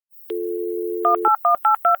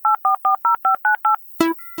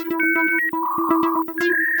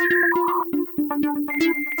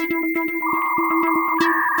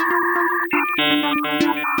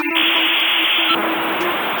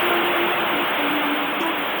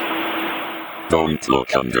Don't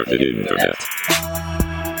look under the internet.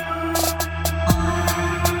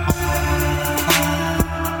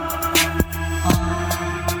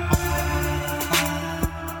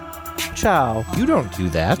 Ciao. You don't do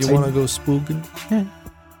that. You want to go spooking?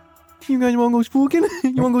 You guys want to go spooking?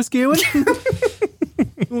 You want to go scaring? You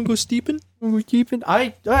want to go steeping?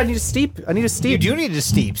 I need to steep. You do need to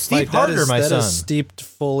steep. Steep harder, my son. That is steeped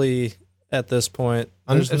fully at this point.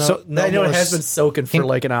 I know it has been soaking for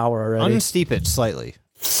like an hour already. Unsteep it slightly.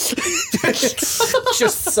 Just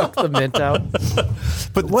suck the mint out.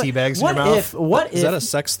 Put the tea bags in your mouth. Is that a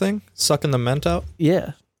sex thing? Sucking the mint out?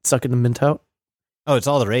 Yeah, sucking the mint out. Oh, it's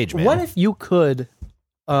all the rage, man. What if you could,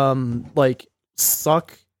 like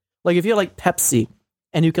suck, like if you had like Pepsi,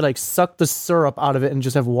 and you could like suck the syrup out of it and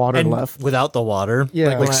just have water left without the water?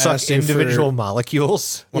 Yeah, like suck individual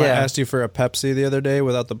molecules. When I asked you for a Pepsi the other day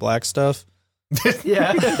without the black stuff.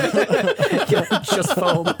 Yeah. Just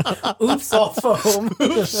foam. Oops, all foam.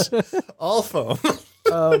 Oops, all foam.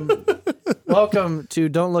 Welcome to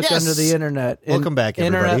Don't Look Under the Internet. Welcome back,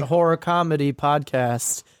 everybody. Internet horror comedy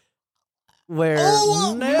podcast. Where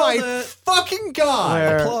my fucking god!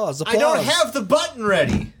 Where, applause. I don't have the button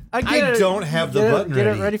ready. I don't have the button ready.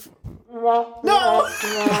 Get it ready. No.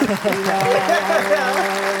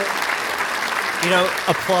 You know,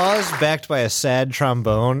 applause backed by a sad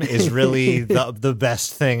trombone is really the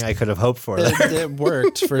best thing I could have hoped for. It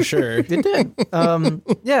worked for sure. It did.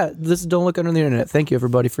 Yeah, this is Don't Look Under the Internet. Thank you,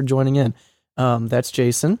 everybody, for joining in. That's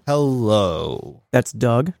Jason. Hello. That's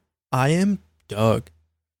Doug. I am Doug.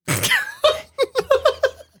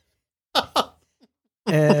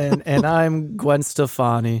 and I'm Gwen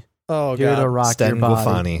Stefani. Oh, Here God. to rock your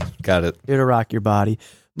body. Got it. Here to rock your body.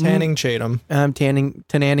 Tanning Chatham. I'm Tanning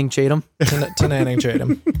Chatham. Tanning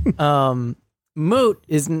Chatham. Moot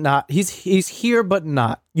is not. He's here, but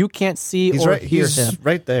not. You can't see or hear him.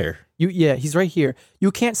 Right there. He's right here.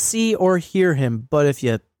 You can't see or hear him, but if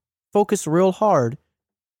you focus real hard,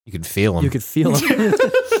 you can feel him. You could feel him.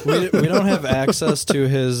 we don't have access to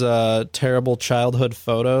his terrible childhood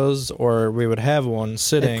photos, or we would have one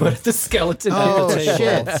sitting. Put the skeleton. Oh,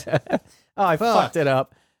 shit! Oh, I fucked it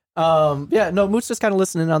up. Moot's just kind of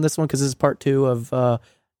listening on this one because this is part 2 of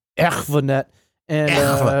Ervanet,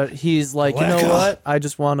 and he's like, you know what? I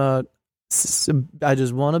just wanna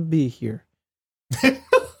be here.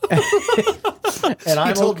 And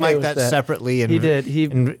I told okay Mike that separately, and he did. He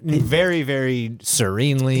very, very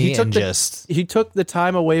serenely, he took the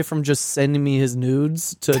time away from just sending me his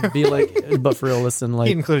nudes to be like, but for real, listen, like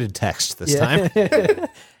he included text this time.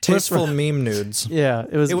 Tasteful meme nudes. Yeah,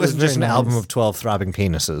 it was just an nice. album of 12 throbbing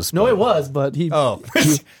penises. No, it was, but he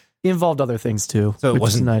involved other things too. So it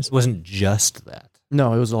wasn't nice. It wasn't just that.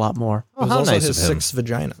 No, it was a lot more. It was also his 6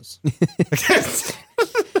 vaginas.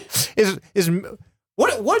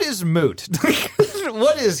 What is Moot?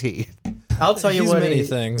 What is he? I'll tell you He's what many he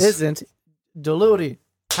things. isn't. Diluti.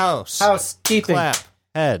 Housekeeping. Clap.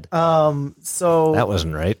 Head. So that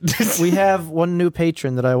wasn't right. We have one new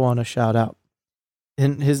patron that I want to shout out.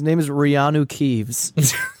 And his name is Rianu Keeves.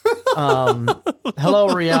 Hello,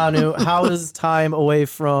 Rianu. How is time away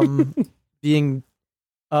from being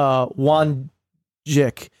one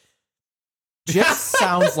Jik? Jik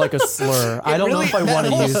sounds like a slur. I don't know if I want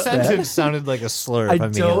to use that. That sentence sounded like a slur. I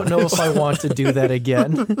don't know if I want to do that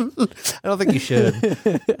again. I don't think you should.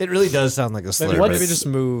 It really does sound like a slur. Maybe just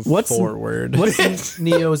move forward. What's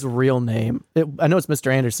Neo's real name? I know it's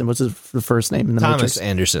Mr. Anderson. What's his first name in the Thomas Matrix?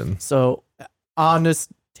 Anderson. So,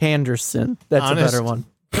 Honest Tanderson. That's a better one.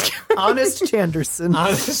 Honest Tanderson.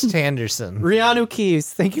 Honest Tanderson. Rianu Keys,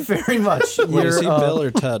 thank you very much. Is he Bill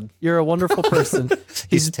or Ted? You're a wonderful person.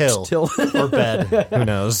 He's Till. Or Bed. Who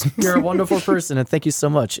knows? You're a wonderful person, and thank you so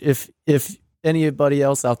much. If anybody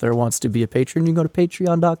else out there wants to be a patron, you can go to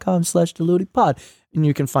patreon.com/deludipod, and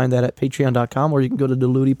you can find that at patreon.com, or you can go to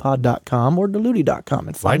deludipod.com or deludy.com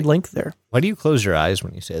and find a link there. Why do you close your eyes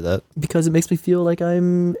when you say that? Because it makes me feel like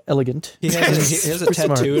I'm elegant. He has it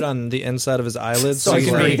tattooed on the inside of his eyelids. So I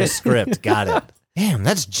can read a script. Got it. Damn,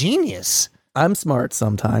 that's genius. I'm smart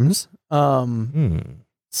sometimes.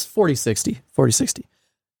 It's 40-60.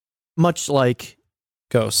 Much like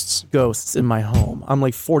ghosts in my home. I'm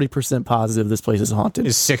like 40% positive this place is haunted.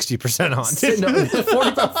 Is 60% haunted? No,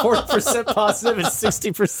 40% positive and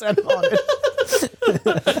 60% haunted.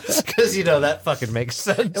 Because that fucking makes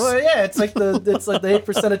sense. Well, yeah, it's like the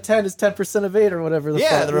 8% of 10 is 10% of 8 or whatever.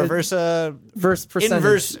 The reverse percentage.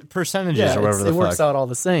 inverse percentages Yeah, or whatever it the works fuck. out all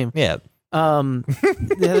the same. Yeah.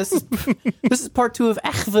 This is part 2 of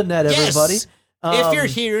Achvanet, everybody. Yes. If you're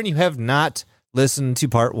here and you have not listened to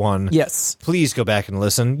part 1, Yes. please go back and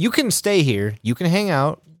listen. You can stay here. You can hang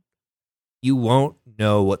out. You won't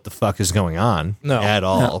know what the fuck is going on at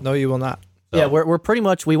all. No, you will not. So- Yeah, we're pretty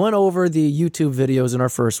much, we went over the YouTube videos in our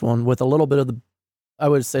first one with a little bit of I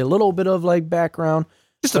would say a little bit of like background.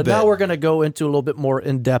 Just a but bit. now we're going to go into a little bit more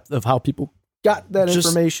in depth of how people got that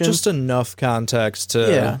information. Just enough context to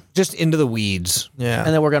yeah. Just into the weeds. Yeah.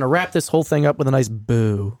 And then we're going to wrap this whole thing up with a nice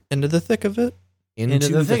boo. Into the thick of it. Into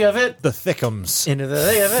the thick of it. The thickums. Into the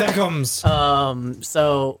thick of it. Thickums.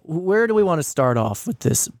 So where do we want to start off with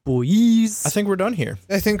this, boys? I think we're done here.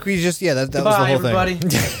 I think we just, that was the Goodbye, whole everybody. thing.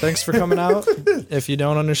 Thanks for coming out. If you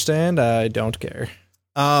don't understand, I don't care.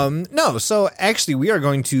 No, so actually we are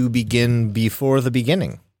going to begin before the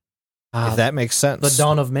beginning. If that makes sense. The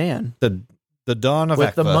dawn of man. The dawn of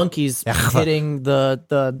With the Ekva. monkeys Ekva. hitting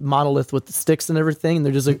the monolith with the sticks and everything. And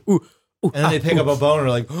they're just like, ooh. And then they pick up a bone and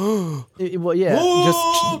are like, Well, yeah,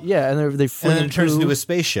 Whoa! and they and fling then it turns poo. into a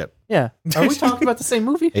spaceship. Yeah, are we talking about the same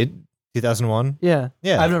movie? 2001? Yeah,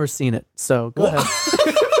 Yeah. I've never seen it, so go ahead.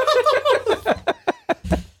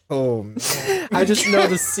 Oh, man. I just know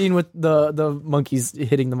the scene with the monkeys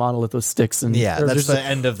hitting the monolith with sticks, and Yeah, they're that's just the like,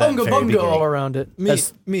 end of that bunga very bunga beginning. all around it. Me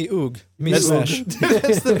oog. Me That's, smash.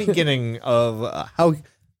 that's the beginning of how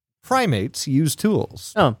primates use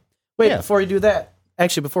tools. Oh, wait, Yeah. before you do that,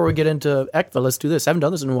 actually, before we get into Ekva, let's do this. I haven't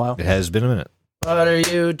done this in a while. It has been a minute. What are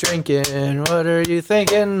you drinking? What are you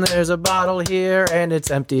thinking? There's a bottle here, and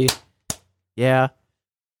it's empty. Yeah.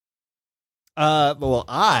 Well,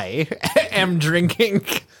 I am drinking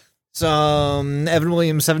some Evan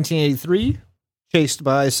Williams 1783, chased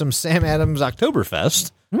by some Sam Adams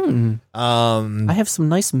Oktoberfest. I have some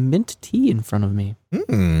nice mint tea in front of me.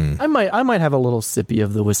 I might have a little sippy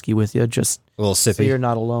of the whiskey with you, just A little so sippy. you're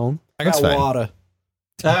not alone. I got That's fine. water.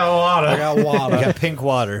 I I got got water. pink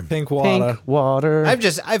water. Pink water. Pink water.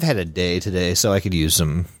 I've had a day today, so I could use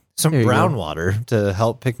some There you brown go. water to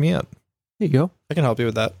help pick me up. Here you go. I can help you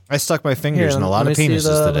with that. I stuck my fingers Here, in a let lot me of see penises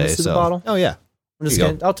let me today. see the So, bottle. oh yeah. I'm just Here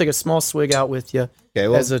you gonna. I'll take a small swig out with you Okay.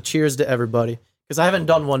 Well, as a cheers to everybody because I haven't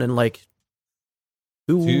done one in like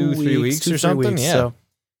 2-3 weeks or 2-3 something, weeks, yeah.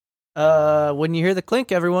 So, when you hear the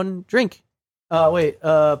clink, everyone drink. Wait.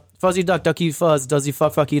 Fuzzy duck, ducky fuzz. Does he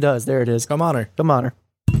fuck? Fuck he does. There it is. Come on her. Come on her.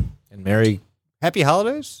 and happy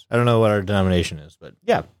holidays. I don't know what our denomination is, but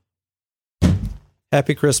yeah.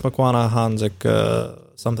 Happy Chris McQuana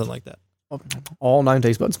Hanzik, something like that. All 9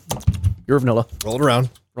 taste buds. You're vanilla. Roll it around.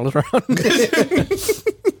 Roll it around.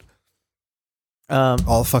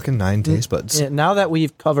 All fucking 9 taste buds. Yeah, now that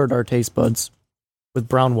we've covered our taste buds with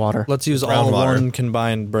brown water, Let's use Brown all water. one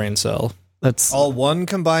combined brain cell. let's All one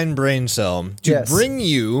combined brain cell to Yes. bring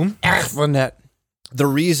you Achvanet. the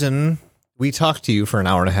reason we talked to you for an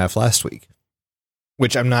hour and a half last week,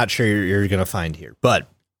 which I'm not sure you're going to find here, but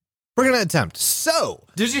we're going to attempt. So,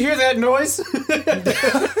 Did you hear that noise?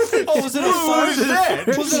 Oh, was it a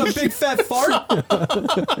fart? Was it a big fat fart?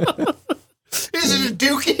 is it a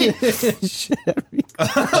dookie?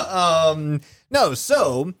 No,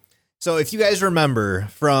 so if you guys remember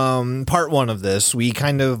from part 1 of this, we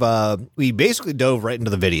kind of we basically dove right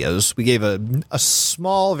into the videos. We gave a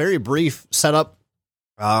small, very brief setup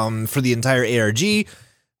for the entire ARG.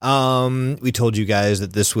 We told you guys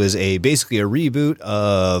that this was basically a reboot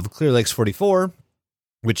of Clear Lakes 44,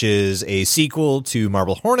 which is a sequel to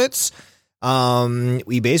Marble Hornets.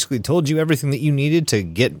 We basically told you everything that you needed to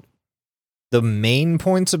get the main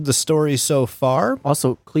points of the story so far.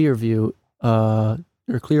 Also, Clearview, or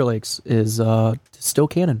Clear Lakes is still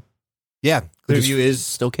canon. Yeah, Clearview is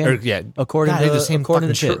Still canon. yeah, According God, to the same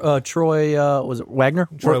according to fucking shit. Troy, was it Wagner?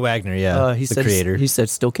 Troy Wagner, yeah, he the said creator. He said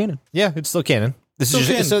still canon. Yeah, it's still canon. This Still is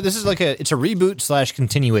just, canon. so. This is like it's a reboot /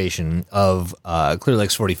 continuation of Clear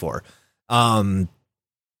Lakes 44.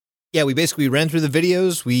 Yeah, we basically ran through the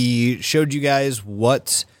videos. We showed you guys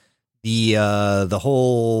what the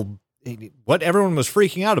whole what everyone was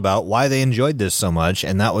freaking out about, why they enjoyed this so much,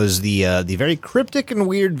 and that was the very cryptic and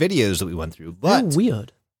weird videos that we went through. But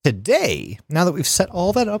Weird. today, now that we've set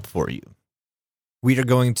all that up for you, we are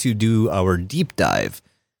going to do our deep dive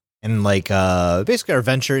and basically our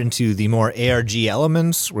venture into the more ARG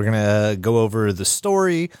elements. We're going to go over the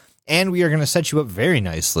story, and we are going to set you up very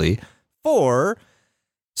nicely for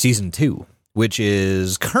season 2. which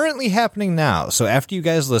is currently happening now. So after you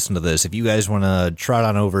guys listen to this, if you guys want to trot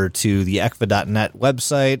on over to the ECFA.net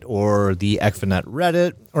website or the ECFANet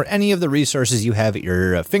Reddit or any of the resources you have at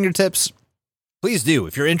your fingertips, please do.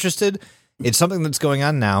 If you're interested, it's something that's going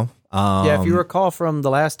on now. If you recall from the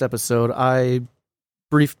last episode, I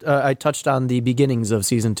touched on the beginnings of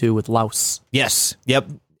season 2 with Laos. Yes. Yep.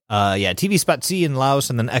 TV Spot C and Laos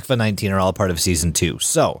and then ECFA 19 are all part of season 2.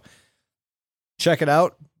 So check it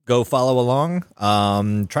out. Go follow along.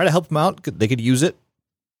 Try to help them out. They could use it.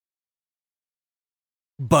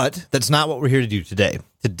 But that's not what we're here to do today.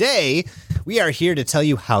 Today, we are here to tell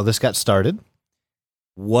you how this got started,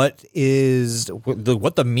 what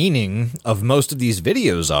the meaning of most of these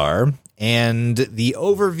videos are, and the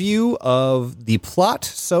overview of the plot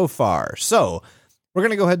so far. So we're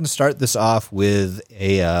going to go ahead and start this off with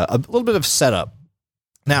a little bit of setup.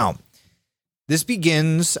 Now, this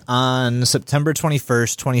begins on September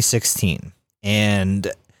 21st, 2016, and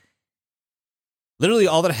literally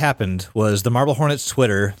all that happened was the Marble Hornets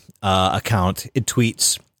Twitter account, it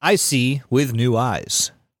tweets, "I see with new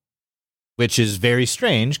eyes," which is very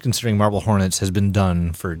strange considering Marble Hornets has been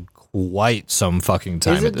done for quite some fucking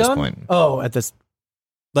time at this point. Oh, at this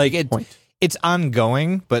point. It's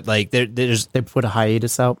ongoing, but like they put a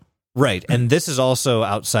hiatus out. Right, and this is also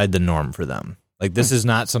outside the norm for them. Like, this is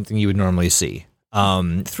not something you would normally see.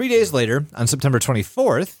 3 days later, on September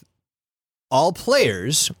 24th, all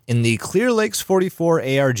players in the Clear Lakes 44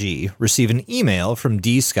 ARG receive an email from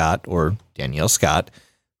D. Scott, or Danielle Scott,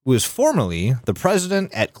 who is formerly the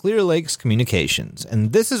president at Clear Lakes Communications.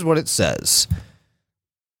 And this is what it says.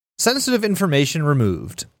 "Sensitive information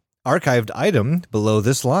removed. Archived item below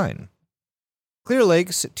this line. Clear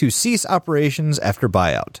Lakes to cease operations after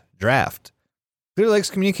buyout. Draft. Clear Lakes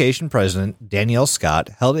Communication President Danielle Scott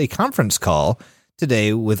held a conference call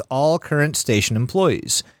today with all current station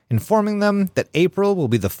employees, informing them that April will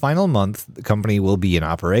be the final month the company will be in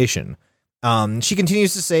operation." She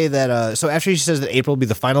continues to say that, so after she says that April will be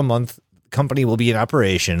the final month the company will be in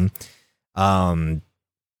operation,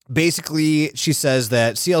 basically she says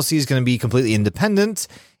that CLC is going to be completely independent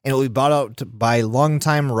and it will be bought out by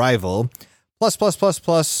longtime rival. Plus,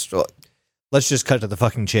 let's just cut to the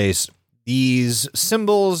fucking chase. These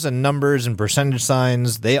symbols and numbers and percentage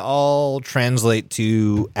signs, they all translate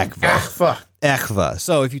to ECFA. ECFA.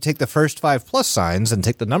 So if you take the first 5 plus signs and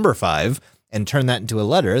take the number 5 and turn that into a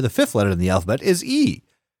letter, the 5th letter in the alphabet is E.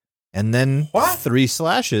 And then 3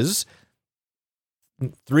 slashes,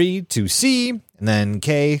 3 to C, and then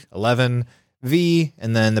K, 11, V,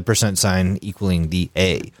 and then the percent sign equaling the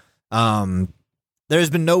A. There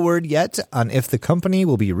has been no word yet on if the company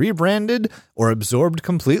will be rebranded or absorbed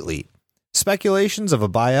completely. Speculations of a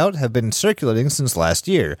buyout have been circulating since last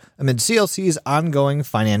year, amid CLC's ongoing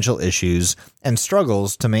financial issues and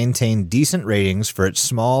struggles to maintain decent ratings for its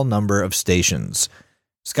small number of stations.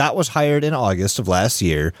 Scott was hired in August of last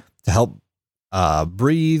year to help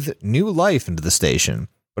breathe new life into the station,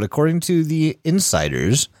 but according to the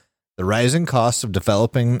insiders, the rising costs of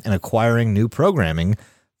developing and acquiring new programming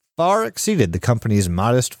far exceeded the company's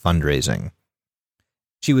modest fundraising.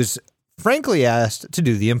 She was frankly asked to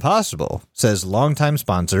do the impossible, says longtime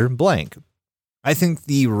sponsor Blank. "I think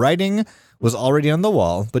the writing was already on the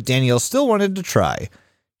wall, but Danielle still wanted to try.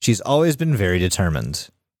 She's always been very determined.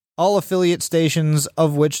 All affiliate stations,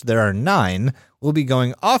 of which there are 9, will be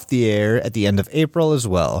going off the air at the end of April as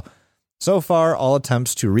well. So far, all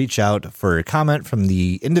attempts to reach out for a comment from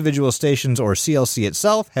the individual stations or CLC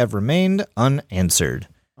itself have remained unanswered."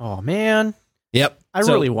 Oh, man. Yep. I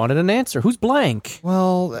really wanted an answer. Who's Blank?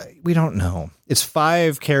 Well, we don't know. It's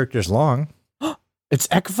 5 characters long. It's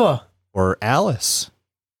ECFA. Or Alice.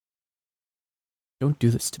 Don't do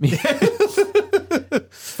this to me.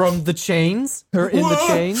 From the chains? Or in the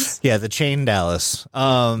chains? Yeah, the chained Alice.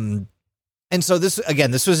 And so this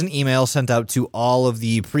was an email sent out to all of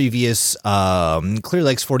the previous Clear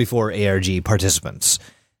Lakes 44 ARG participants.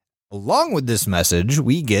 Along with this message,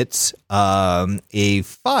 we get a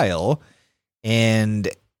file, and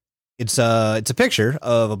it's a picture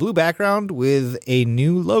of a blue background with a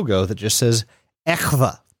new logo that just says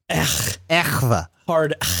ECFA. ECFA.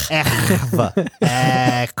 Hard. ECFA.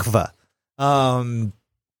 ECFA.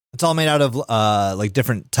 It's all made out of like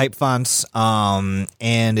different type fonts,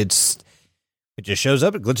 and it just shows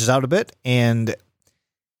up, it glitches out a bit, and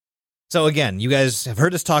so again, you guys have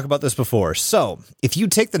heard us talk about this before. So if you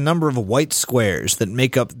take the number of white squares that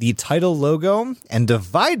make up the title logo and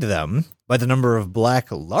divide them by the number of black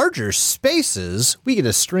larger spaces, we get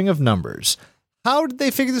a string of numbers. How did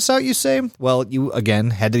they figure this out, you say? Well, you, again,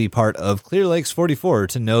 had to be part of Clear Lakes 44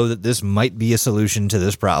 to know that this might be a solution to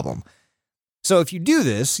this problem. So if you do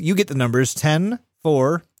this, you get the numbers 10,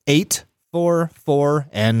 4, 8, 4, 4,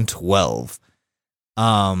 and 12.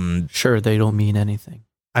 Sure, they don't mean anything.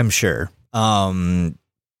 I'm sure.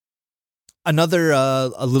 Another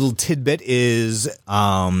a little tidbit is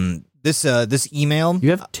this email. You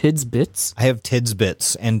have Tid's bits? I have Tid's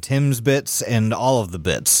bits and Tim's bits and all of the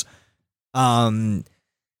bits. No,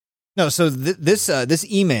 so this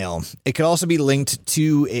email, it could also be linked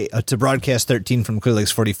to to Broadcast 13 from Clear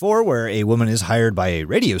Lakes 44, where a woman is hired by a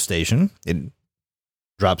radio station. It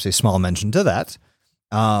drops a small mention to that.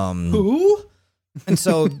 Who? And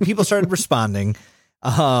so people started responding.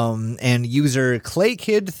 And user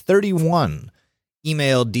ClayKid31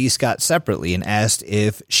 emailed D. Scott separately and asked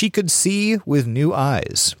if she could see with new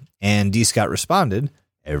eyes. And D. Scott responded,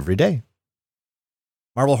 every day.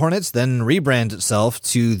 Marble Hornets then rebrands itself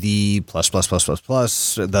to the +++++,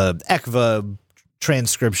 the ECVA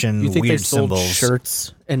transcription, You think weird they sold symbols.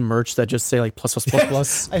 shirts and merch that just say like ++++?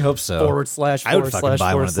 I hope so. // I would fucking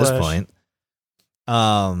buy one at this point.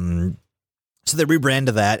 So they rebrand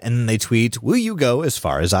to that, and then they tweet, will you go as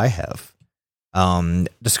far as I have?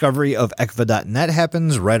 Discovery of ECVA.net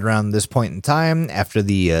happens right around this point in time, after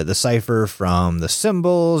the cipher from the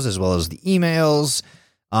symbols, as well as the emails.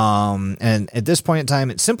 And at this point in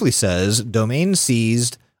time, it simply says, domain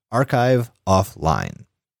seized, archive offline.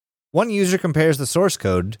 One user compares the source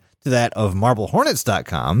code to that of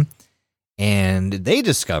marblehornets.com, and they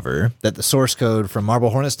discover that the source code from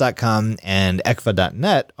marblehornets.com and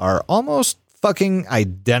ECVA.net are almost fucking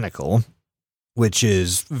identical, which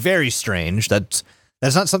is very strange. That's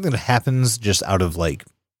not something that happens just out of like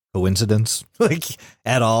coincidence, like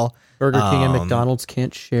at all. Burger King and McDonald's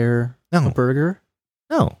can't share No. a burger?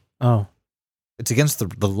 No, Oh. it's against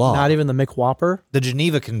the law. Not even the McWhopper? The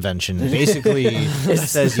Geneva Convention basically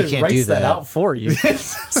says you can't do writes that. out for you.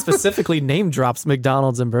 Specifically name drops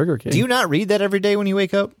McDonald's and Burger King. Do you not read that every day when you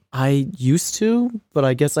wake up? I used to, but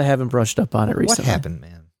I guess I haven't brushed up on it recently. What happened,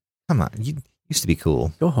 man? Come on, you used to be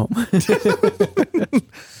cool. Go home.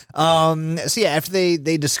 So yeah, after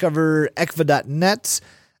they discover ECVA.net,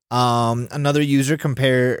 another user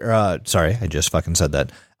sorry, I just fucking said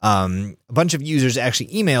that. A bunch of users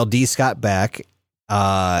actually email D. Scott back,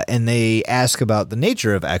 and they ask about the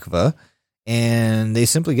nature of ECVA, and they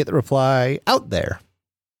simply get the reply, out there.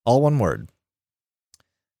 All one word.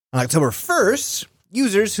 On October 1st,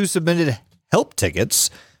 users who submitted help tickets,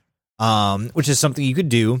 which is something you could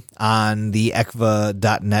do on the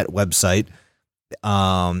ECVA.net website,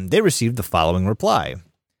 they received the following reply.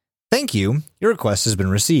 Thank you. Your request has been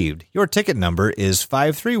received. Your ticket number is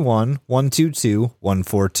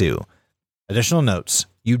 531-122-142. Additional notes.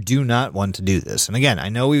 You do not want to do this. And again, I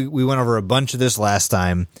know we went over a bunch of this last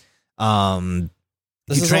time. If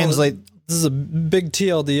you translate... This is a big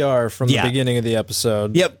TLDR from the beginning of the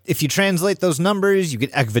episode. Yep. If you translate those numbers, you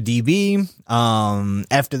get ECVA-DB.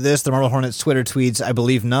 After this, the Marble Hornets Twitter tweets, I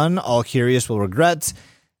believe none. All curious will regret.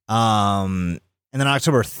 And then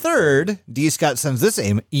October 3rd, D. Scott sends this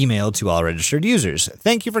email to all registered users.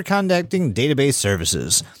 Thank you for contacting database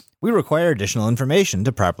services. We require additional information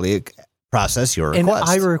to properly process your request. And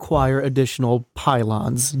I require additional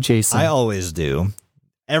pylons, Jason. I always do.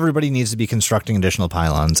 Everybody needs to be constructing additional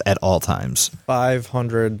pylons at all times.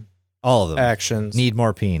 500 All of them. actions Need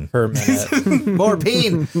more peen. per minute. More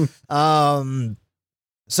peen.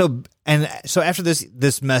 So after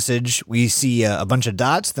this message, we see a bunch of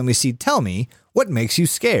dots. Then we see, tell me what makes you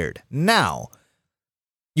scared. Now,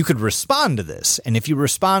 you could respond to this. And if you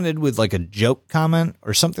responded with like a joke comment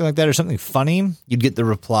or something like that, or something funny, you'd get the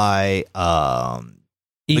reply,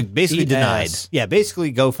 basically eat denied. ass. Yeah,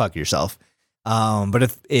 basically go fuck yourself.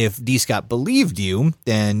 But if D. Scott believed you,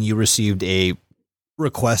 then you received a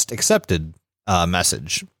request accepted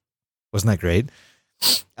message. Wasn't that great?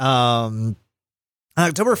 On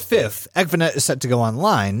October 5th, ECVANet is set to go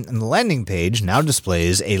online, and the landing page now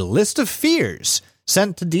displays a list of fears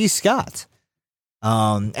sent to D. Scott.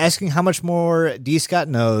 Asking how much more D. Scott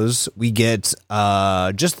knows, we get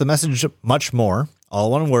just the message much more,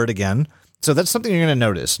 all one word again. So that's something you're going to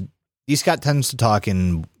notice. D. Scott tends to talk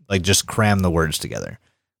in, like, just cram the words together.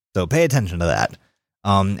 So pay attention to that.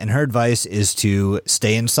 And her advice is to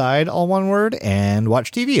stay inside, all one word, and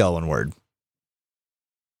watch TV, all one word.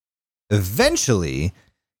 Eventually,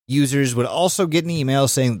 users would also get an email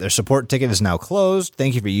saying that their support ticket is now closed.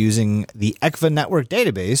 Thank you for using the ECVA network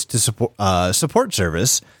database to support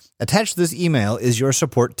service. Attached to this email is your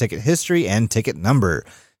support ticket history and ticket number,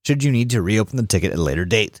 should you need to reopen the ticket at a later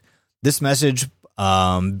date. This message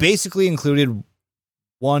basically included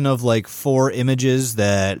one of like 4 images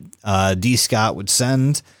that D. Scott would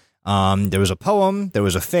send. There was a poem, there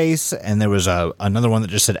was a face, and there was another one that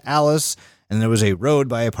just said Alice. and there was a road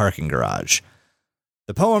by a parking garage.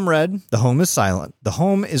 The poem read, "The home is silent. The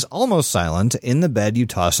home is almost silent. In the bed you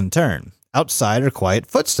toss and turn. Outside are quiet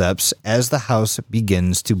footsteps as the house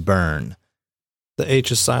begins to burn." The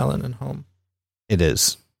H is silent in home. It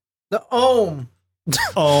is. The Ohm.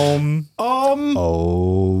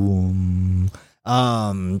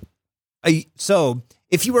 So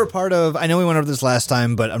if you were part of, I know we went over this last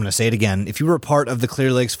time, but I'm going to say it again. If you were part of the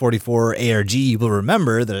Clear Lakes 44 ARG, you will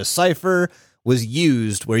remember that a cipher was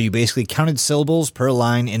used where you basically counted syllables per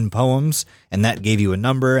line in poems, and that gave you a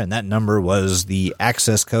number, and that number was the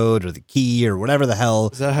access code or the key or whatever the hell.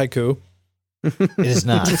 Is that haiku? It is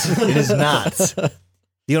not. It is not.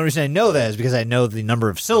 The only reason I know that is because I know the number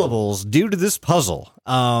of syllables due to this puzzle.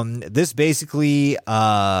 This basically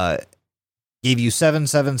gave you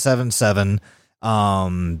 7777,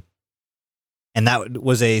 and that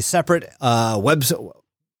was a separate web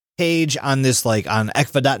page on this, like on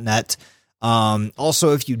ekva.net.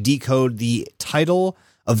 Also, if you decode the title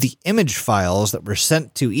of the image files that were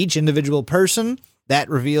sent to each individual person, that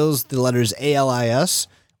reveals the letters ALIS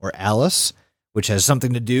or Alice, which has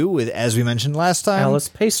something to do with, as we mentioned last time, Alice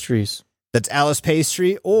Pastries. That's Alice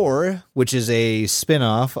Pastry, or which is a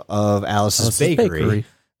spin-off of Alice's Bakery.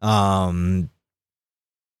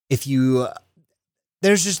 If you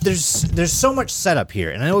there's so much setup here,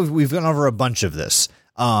 and I know we've gone over a bunch of this.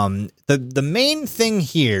 The main thing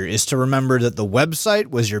here is to remember that the website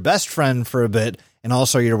was your best friend for a bit and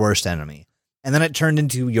also your worst enemy. And then it turned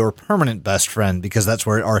into your permanent best friend because that's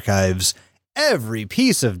where it archives every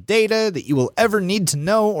piece of data that you will ever need to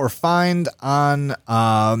know or find on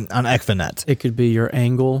Ekvanet. It could be your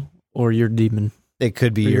angle or your demon. It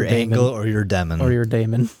could be your angle or your demon. Or your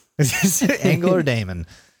daemon. Angle or daemon.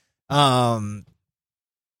 But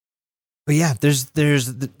yeah, there's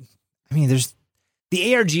the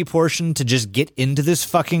ARG portion to just get into this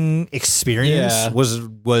fucking experience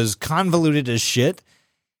was convoluted as shit.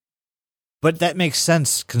 But that makes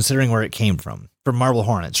sense considering where it came from Marble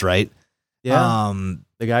Hornets, right? Yeah.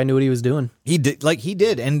 The guy knew what he was doing. He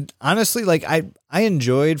did. And honestly, like I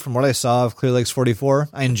enjoyed, from what I saw of Clear Lakes 44,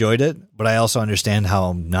 I enjoyed it, but I also understand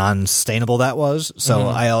how non-sustainable that was. So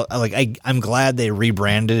I'm glad they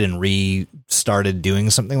rebranded and restarted doing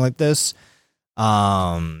something like this.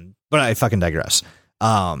 But I fucking digress.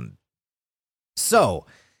 So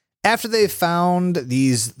after they found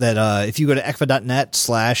these, that if you go to ekva.net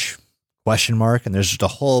 /?, and there's just a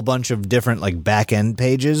whole bunch of different like back end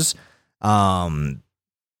pages.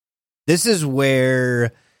 This is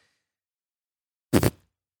where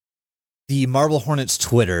the Marble Hornets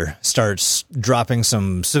Twitter starts dropping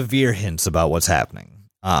some severe hints about what's happening.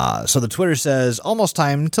 So the Twitter says, "Almost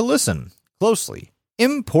time to listen closely.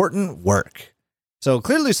 Important work." So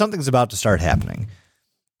clearly something's about to start happening.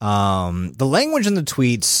 The language in the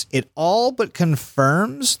tweets, it all but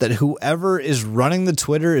confirms that whoever is running the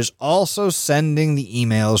Twitter is also sending the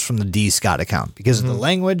emails from the D Scott account, because the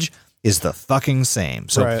language is the fucking same.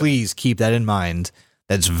 So please keep that in mind.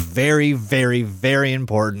 That's very, very, very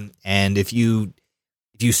important. And if you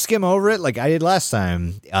skim over it like I did last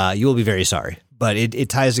time, you will be very sorry. But it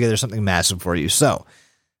ties together something massive for you. So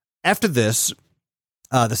after this,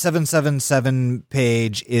 the 777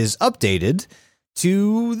 page is updated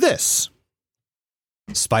to this: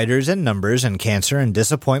 spiders and numbers and cancer and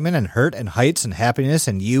disappointment and hurt and heights and happiness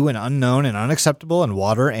and you and unknown and unacceptable and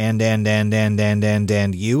water and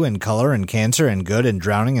you and color and cancer and good and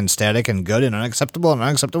drowning and static and good and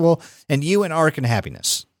unacceptable and you and arc and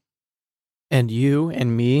happiness. And you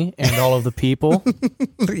and me and all of the people.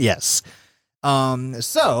 Yes.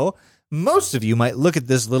 So most of you might look at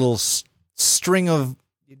this little string of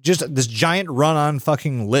just this giant run-on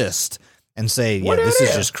fucking list and say, yeah, this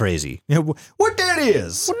is just crazy. What that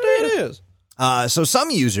is. So some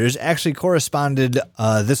users actually corresponded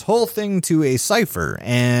this whole thing to a cipher,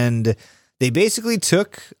 and they basically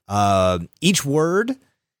took each word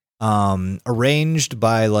arranged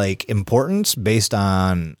by like importance based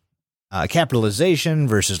on capitalization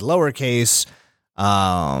versus lowercase.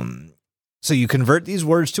 So you convert these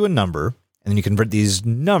words to a number, and then you convert these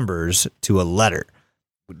numbers to a letter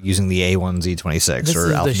using the A1Z26 This or is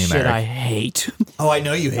the alphanumeric. shit I hate. Oh, I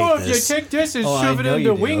know you hate this. If you take this and Oh, shove I it know into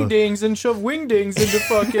you do. wingdings and shove wingdings into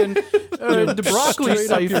fucking the broccoli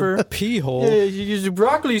cipher. Pee hole. Yeah, you use the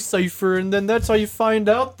broccoli cipher, and then that's how you find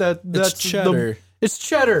out that that's cheddar. It's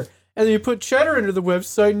cheddar. And then you put cheddar into the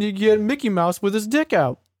website, and you get Mickey Mouse with his dick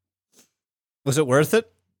out. Was it worth it?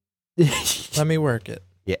 Let me work it.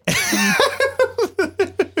 Yeah.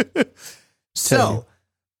 So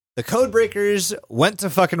the code breakers went to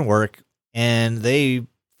fucking work, and they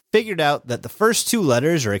figured out that the first two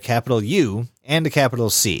letters are a capital U and a capital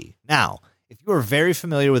C. Now, if you are very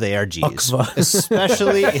familiar with ARGs, Ukva.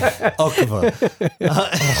 especially Ukva,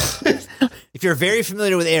 if you're very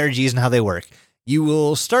familiar with ARGs and how they work, you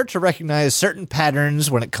will start to recognize certain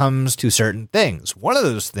patterns when it comes to certain things. One of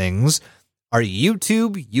those things are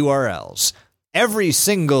YouTube URLs. Every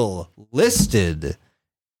single listed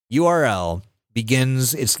URL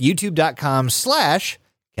begins, it's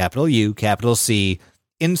youtube.com/capital U, capital C,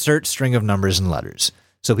 insert string of numbers and letters.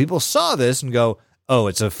 So people saw this and go, oh,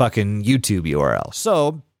 it's a fucking YouTube URL.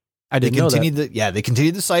 So I didn't know that. they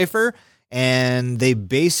continued the cipher, and they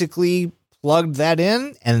basically plugged that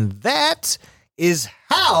in, and that is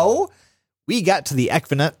how we got to the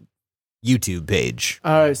Equinet YouTube page.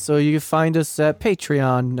 All right, so you can find us at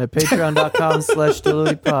Patreon at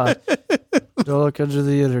patreon.com/DelutyPod. Don't look under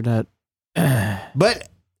the internet. But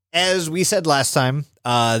as we said last time,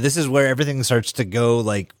 this is where everything starts to go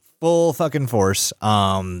like full fucking force.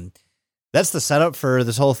 That's the setup for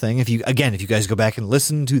this whole thing. If you guys go back and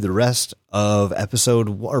listen to the rest of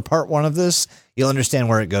episode or part 1 of this, you'll understand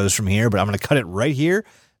where it goes from here. But I'm going to cut it right here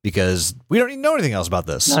because we don't even know anything else about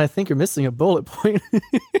this. No, I think you're missing a bullet point.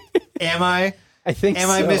 Am I? I think Am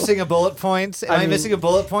so. I missing a bullet point? Am I missing a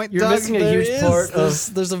bullet point? You're Doug? missing a huge part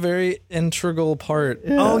of. There's a very integral part.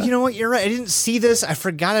 Oh, you know what? You're right. I didn't see this. I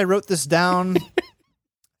forgot I wrote this down.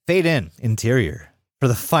 Fade in. Interior. For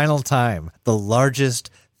the final time, the largest,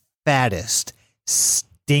 fattest,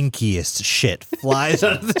 stinkiest shit flies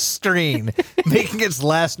out of the screen, making its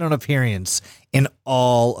last known appearance in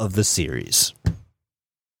all of the series.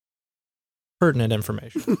 Pertinent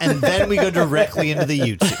information. And then we go directly into the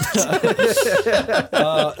YouTube.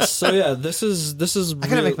 So yeah, this is I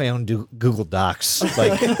gotta make my own Google Docs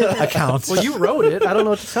account. Well, you wrote it. I don't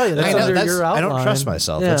know what to tell you. That's I know, under that's- your outline. I don't trust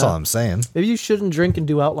myself. That's Yeah. all I'm saying. Maybe you shouldn't drink and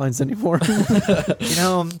do outlines anymore. You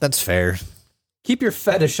know, that's fair. Keep your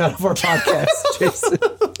fetish out of our podcast, Jason.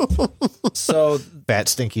 so Fat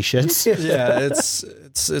stinky shits. yeah, it's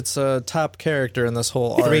a top character in this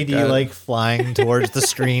whole arc. 3D like flying towards the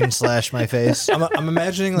screen / my face. I'm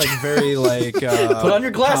imagining like very like Put on your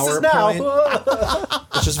glasses PowerPoint. now.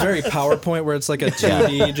 It's just very PowerPoint where it's like a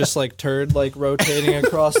 2D just like turd like rotating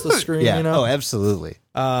across the screen. Yeah. You know. Oh, absolutely.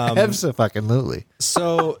 Absolutely.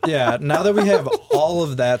 So yeah, now that we have all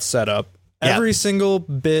of that set up, Yeah. every single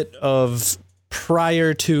bit of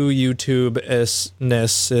prior to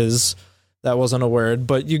YouTube-ness is, that wasn't a word,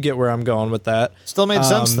 but you get where I'm going with that. Still made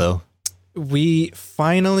sense though. We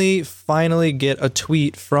finally get a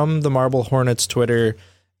tweet from the Marble Hornets Twitter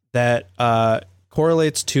that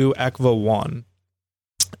correlates to ECVA 1.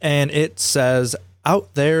 And it says,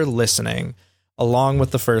 out there listening, along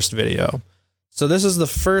with the first video. So this is the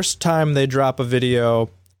first time they drop a video,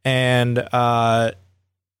 and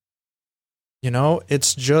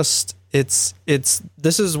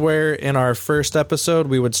this is where in our first episode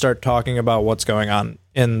we would start talking about what's going on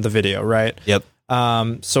in the video, right? Yep.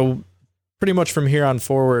 So pretty much from here on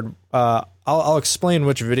forward, I'll explain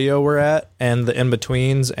which video we're at and the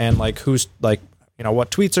in-betweens and like who's like,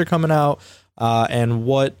 what tweets are coming out and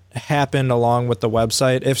what happened along with the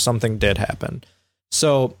website if something did happen.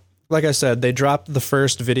 So like I said, they dropped the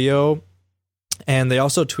first video and they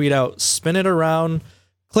also tweet out, spin it around,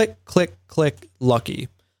 click, click, click, lucky.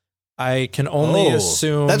 I can only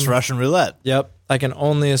assume that's Russian roulette. Yep. I can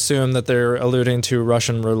only assume that they're alluding to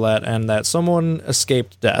Russian roulette and that someone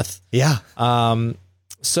escaped death. Yeah.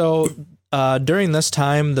 So during this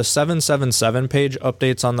time, the 777 page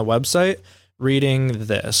updates on the website reading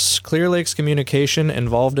this. Clear Lakes Communication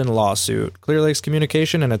involved in lawsuit. Clear Lakes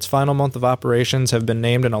Communication and its final month of operations have been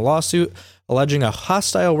named in a lawsuit alleging a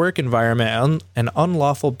hostile work environment and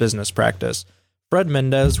unlawful business practice. Fred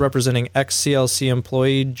Mendez, representing ex-CLC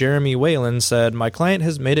employee Jeremy Whalen, said, "My client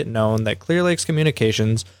has made it known that Clear Lakes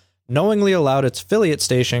Communications knowingly allowed its affiliate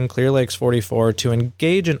station, Clear Lakes 44, to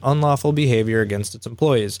engage in unlawful behavior against its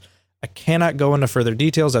employees. I cannot go into further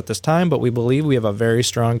details at this time, but we believe we have a very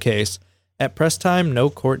strong case. At press time, no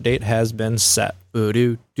court date has been set."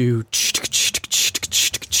 So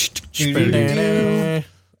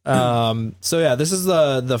yeah, this is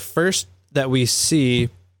the first that we see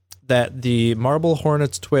that the Marble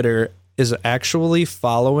Hornets Twitter is actually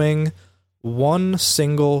following one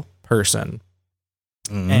single person.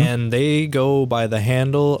 Mm-hmm. And they go by the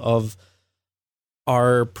handle of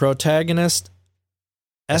our protagonist,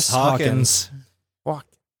 S. Hawkins.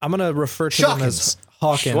 I'm going to refer to them as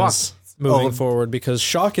Hawkins moving forward because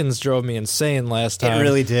Shawkins drove me insane last time. It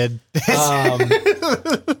really did.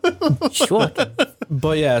 Sure.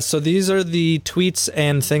 But yeah, so these are the tweets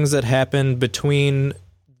and things that happened between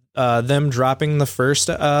them dropping the first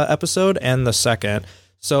episode and the second.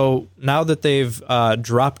 So now that they've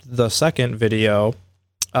dropped the second video,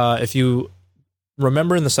 if you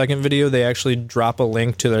remember in the second video, they actually drop a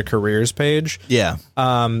link to their careers page. Yeah.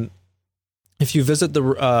 If you visit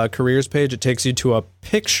the careers page, it takes you to a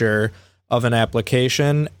picture of an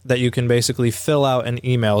application that you can basically fill out and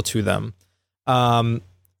email to them. And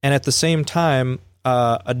at the same time,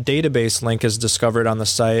 a database link is discovered on the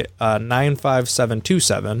site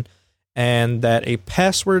 95727, and that a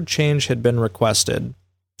password change had been requested.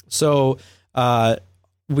 So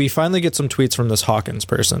we finally get some tweets from this Hawkins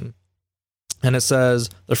person. And it says,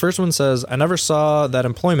 the first one says, I never saw that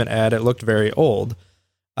employment ad. It looked very old.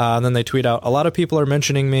 And then they tweet out, a lot of people are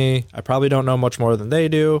mentioning me. I probably don't know much more than they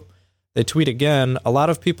do. They tweet again, a lot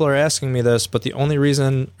of people are asking me this, but the only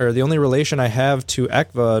reason or the only relation I have to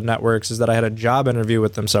ECVA Networks is that I had a job interview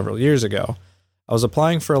with them several years ago. I was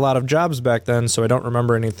applying for a lot of jobs back then, so I don't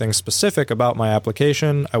remember anything specific about my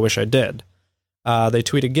application. I wish I did. They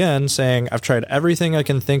tweet again saying, I've tried everything I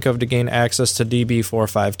can think of to gain access to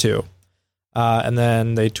DB452. And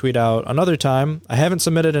then they tweet out another time, I haven't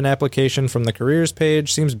submitted an application from the careers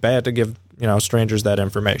page. Seems bad to give, strangers that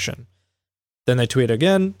information. Then they tweet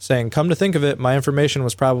again saying, come to think of it, my information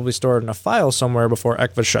was probably stored in a file somewhere before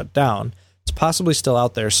ECVA shut down. It's possibly still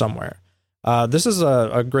out there somewhere. This is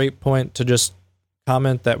a great point to just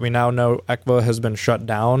comment that we now know ECVA has been shut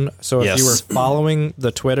down. So if you were following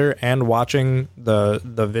the Twitter and watching the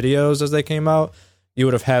videos as they came out, you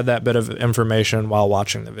would have had that bit of information while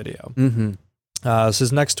watching the video. Mm-hmm.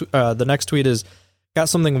 The next tweet is, got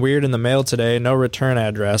something weird in the mail today. No return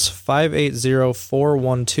address.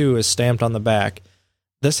 580412 is stamped on the back.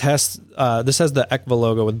 This has the ECVA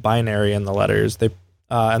logo with binary in the letters.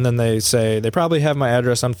 And then they say they probably have my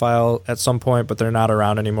address on file at some point, but they're not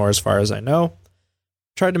around anymore as far as I know.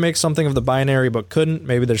 Tried to make something of the binary, but couldn't.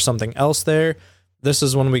 Maybe there's something else there. This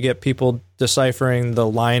is when we get people deciphering the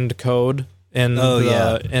lined code in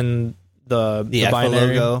the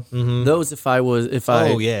binary logo. Mm-hmm. Those, if I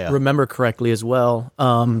remember correctly as well,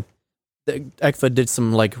 ECVA did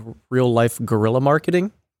some like real life guerrilla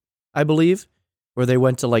marketing, I believe, where they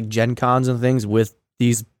went to like Gen Cons and things with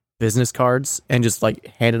these business cards and just like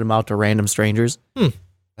handed them out to random strangers.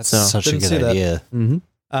 That's such a good idea.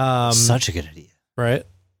 Mm-hmm. Such a good idea. Right?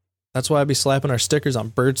 That's why I'd be slapping our stickers on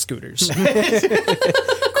bird scooters.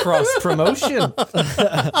 Cross promotion.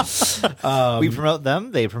 We promote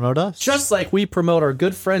them, they promote us. Just like we promote our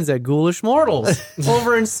good friends at Ghoulish Mortals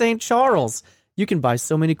over in St. Charles. You can buy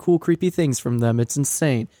so many cool, creepy things from them. It's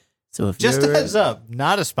insane. So if just a you're heads up,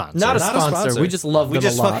 not a sponsor. not a sponsor. We just love them We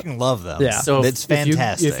just a lot. fucking love them. Yeah. So it's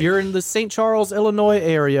fantastic. If you're in the St. Charles, Illinois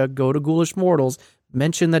area, go to Ghoulish Mortals.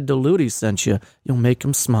 Mention that Diluti sent you. You'll make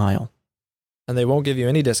them smile. And they won't give you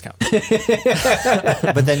any discount.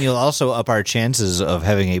 But then you'll also up our chances of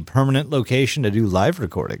having a permanent location to do live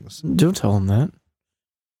recordings. Don't tell them that.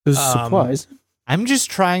 It was a surprise. I'm just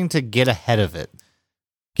trying to get ahead of it.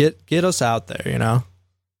 Get us out there,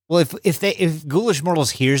 Well, if Ghoulish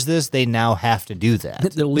Mortals hears this, they now have to do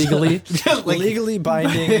that. Legally. Legally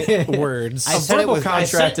binding words. I A said it verbal with-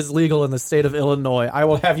 contract is legal in the state of Illinois. I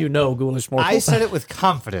will have you know, Ghoulish Mortals. I said it with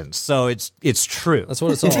confidence, so it's true. That's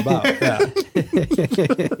what it's all about. Yeah.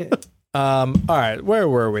 All right, where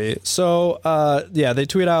were we? So, they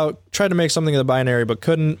tweet out, tried to make something of the binary, but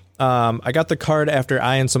couldn't. I got the card after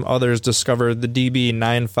I and some others discovered the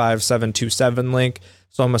DB95727 link,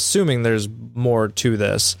 so I'm assuming there's more to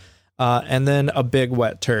this. And then a big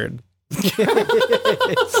wet turd.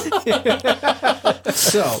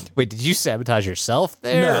 So, Wait, did you sabotage yourself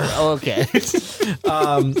there? No. Oh, okay.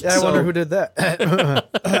 I wonder who did that.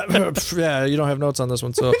 yeah, you don't have notes on this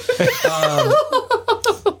one, so.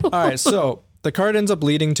 All right, so the card ends up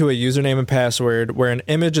leading to a username and password where an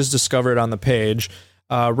image is discovered on the page,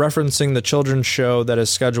 referencing the children's show that is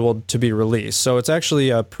scheduled to be released. So it's actually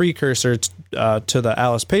a precursor to the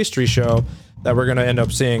Alice Pastry show that we're going to end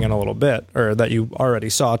up seeing in a little bit, or that you already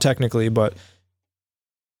saw technically, but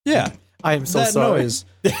yeah. I am so that sorry. noise.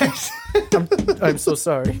 I'm so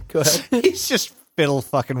sorry. Go ahead. He's just fiddle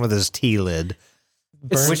fucking with his tea lid.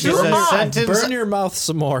 Which is burn, a sentence. burn your mouth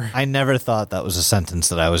some more. I never thought that was a sentence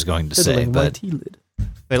that I was going to say, Fiddling my but tea lid.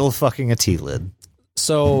 fiddle fucking a tea lid.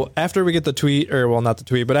 So after we get the tweet, or well, not the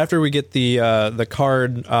tweet, but after we get the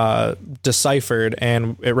card deciphered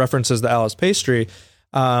and it references the Alice Pastry,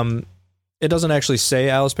 it doesn't actually say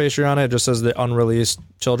Alice Pastry on it. It just says the unreleased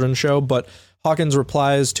children's show. But Hawkins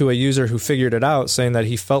replies to a user who figured it out, saying that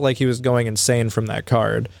he felt like he was going insane from that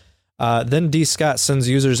card. Then D. Scott sends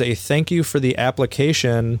users a thank you for the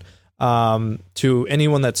application to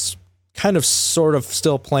anyone that's kind of sort of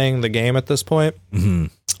still playing the game at this point. Mm-hmm.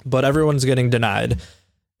 But everyone's getting denied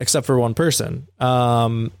except for one person.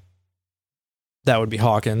 That would be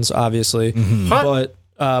Hawkins, obviously. Mm-hmm. But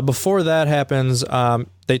before that happens,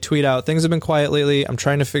 they tweet out, things have been quiet lately. I'm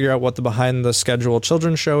trying to figure out what the behind the schedule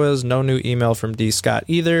children's show is. No new email from D. Scott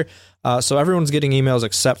either. So everyone's getting emails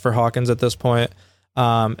except for Hawkins at this point.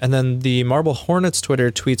 And then the Marble Hornets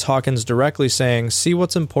Twitter tweets Hawkins directly saying, see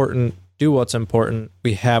what's important, do what's important.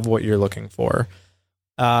 We have what you're looking for.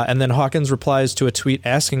 And then Hawkins replies to a tweet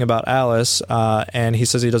asking about Alice, and he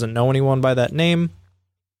says he doesn't know anyone by that name.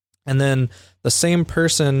 And then the same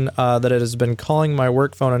person that has been calling my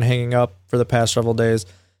work phone and hanging up for the past several days,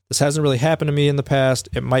 this hasn't really happened to me in the past.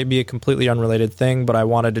 It might be a completely unrelated thing, but I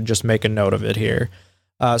wanted to just make a note of it here.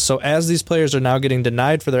 So as these players are now getting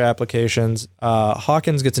denied for their applications,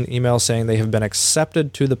 Hawkins gets an email saying they have been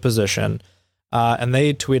accepted to the position. And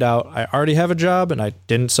they tweet out, I already have a job and I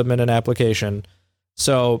didn't submit an application.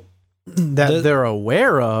 So that they're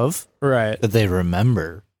aware of. Right. That they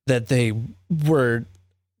remember. That they were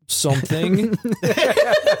something.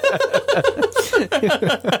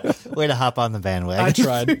 Way to hop on the bandwagon. I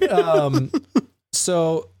tried.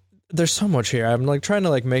 So there's so much here. I'm like trying to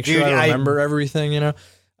like make sure I remember everything, you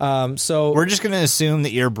know? So we're just going to assume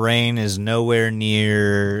that your brain is nowhere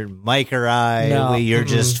near Mike or I. No. You're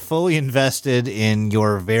just fully invested in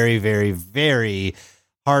your very, very, very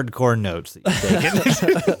hardcore notes that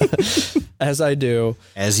you've taken. As I do.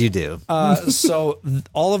 As you do. So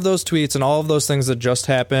all of those tweets and all of those things that just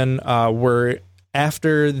happened were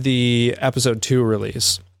after the episode 2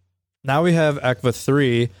 release. Now we have ECVA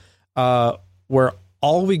 3, where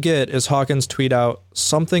all we get is Hawkins tweet out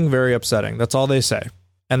something very upsetting. That's all they say.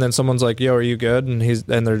 And then someone's like, yo, are you good? And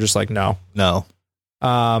they're just like, no. No.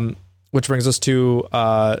 Which brings us to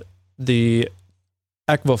the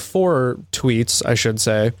ECVA 4 tweets, I should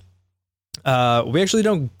say. We actually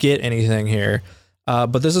don't get anything here.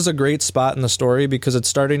 But this is a great spot in the story because it's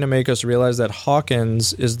starting to make us realize that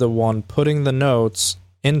Hawkins is the one putting the notes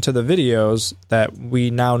into the videos that we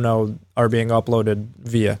now know are being uploaded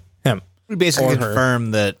via him. We basically or her.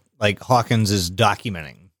 confirm that like Hawkins is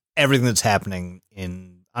documenting everything that's happening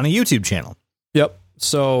on a YouTube channel. Yep.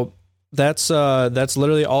 So that's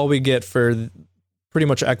literally all we get for pretty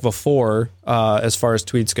much ECVA 4 as far as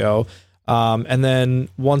tweets go. And then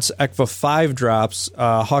once ECVA 5 drops,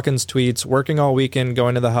 Hawkins tweets, working all weekend,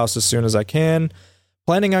 going to the house as soon as I can.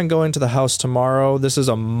 Planning on going to the house tomorrow. This is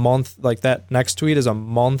a month, like that next tweet is a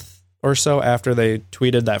month or so after they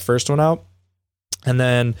tweeted that first one out. And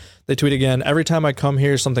then they tweet again, every time I come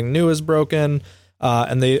here, something new is broken.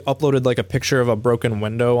 And they uploaded like a picture of a broken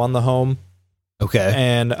window on the home. Okay.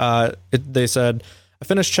 And they said, I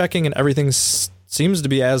finished checking and everything seems to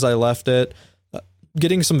be as I left it.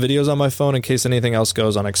 Getting some videos on my phone in case anything else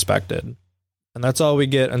goes unexpected. And that's all we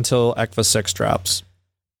get until ECVA 6 drops.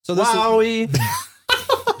 So this Wowie.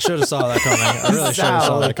 should have saw that coming. I really should have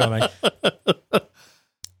saw that coming.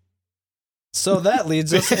 So that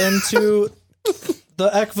leads us into the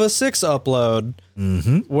ECVA 6 upload,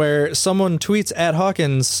 where someone tweets at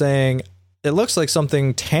Hawkins saying, it looks like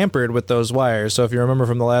something tampered with those wires. So if you remember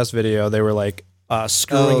from the last video, they were like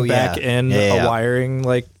screwing back in a wiring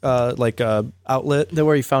like a outlet. The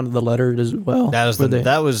where you found the letter as well.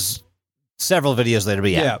 That was several videos later,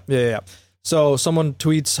 but yeah. So someone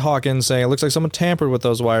tweets Hawkins saying, it looks like someone tampered with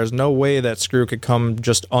those wires. No way that screw could come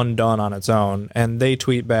just undone on its own. And they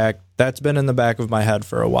tweet back, that's been in the back of my head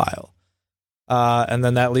for a while. And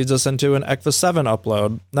then that leads us into an ECVA 7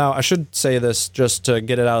 upload. Now, I should say this just to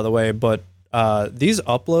get it out of the way, but these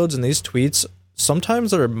uploads and these tweets, sometimes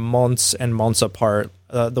they're months and months apart.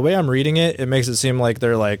 The way I'm reading it, it makes it seem like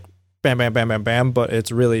they're like bam, bam, bam, bam, bam, but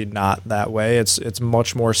it's really not that way. It's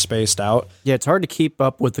much more spaced out. Yeah, it's hard to keep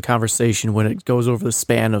up with the conversation when it goes over the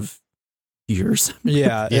span of years.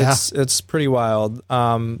 Yeah. It's pretty wild.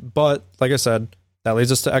 But like I said, that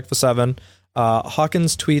leads us to ECVA 7.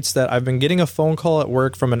 Hawkins tweets that I've been getting a phone call at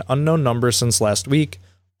work from an unknown number since last week,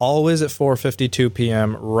 always at 4:52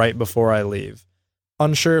 p.m. right before I leave.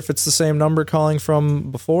 Unsure if it's the same number calling from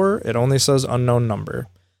before. It only says unknown number.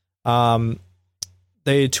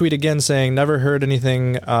 They tweet again saying, never heard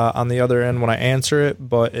anything on the other end when I answer it,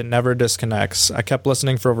 but it never disconnects. I kept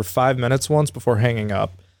listening for over 5 minutes once before hanging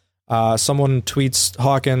up. Someone tweets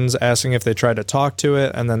Hawkins asking if they tried to talk to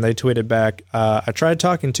it, and then they tweeted back, I tried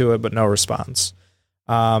talking to it, but no response.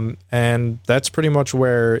 And that's pretty much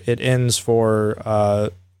where it ends for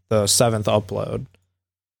the 7th upload.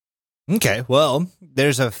 Okay, well,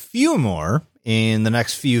 there's a few more in the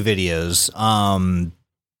next few videos. And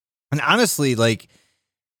honestly, like,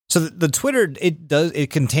 so the Twitter, it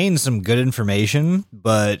contains some good information,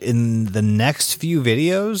 but in the next few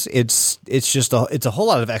videos, it's just a whole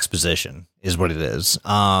lot of exposition is what it is.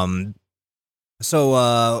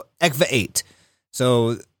 So ECVA 8.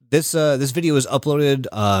 So this video was uploaded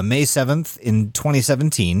May 7th in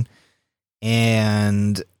 2017,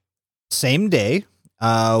 and same day,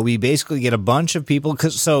 we basically get a bunch of people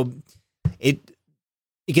so it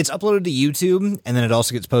gets uploaded to YouTube, and then it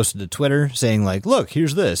also gets posted to Twitter saying like, look,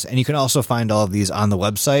 here's this. And you can also find all of these on the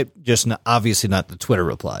website, just obviously not the Twitter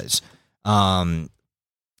replies. So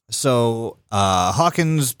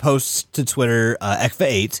Hawkins posts to Twitter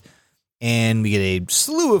ECFA8, and we get a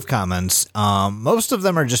slew of comments. Most of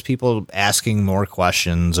them are just people asking more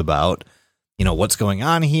questions about, what's going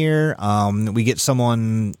on here. We get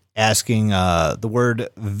someone asking the word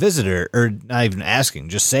visitor, or not even asking,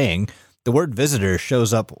 just saying, the word visitor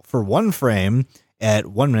shows up for one frame at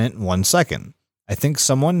 1 minute and 1 second. I think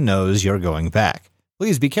someone knows you're going back.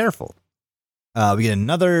 Please be careful. We get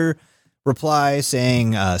another reply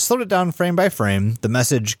saying, slowed it down frame by frame. The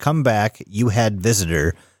message, come back, you had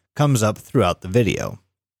visitor, comes up throughout the video,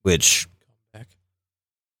 which... Back.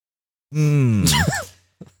 And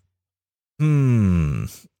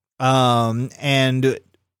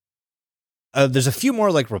there's a few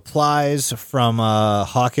more like replies from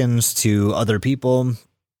Hawkins to other people.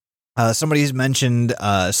 Somebody's mentioned,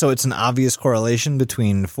 so it's an obvious correlation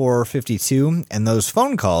between 452 and those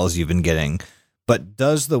phone calls you've been getting, but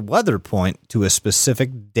does the weather point to a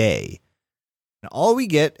specific day? And all we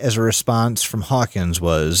get as a response from Hawkins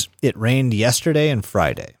was, it rained yesterday and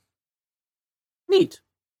Friday. Neat.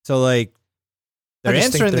 So like, they're I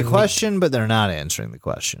just think answering the they're question, but they're not answering the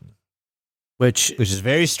question, Which which is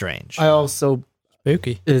very strange. I also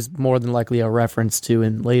Spooky. is more than likely a reference to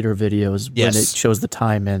in later videos when Yes. it shows the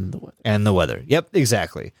time and the weather. And the weather. Yep,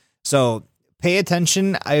 exactly. So pay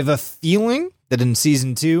attention. I have a feeling that in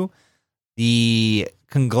season 2, the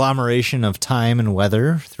conglomeration of time and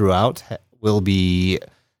weather throughout will be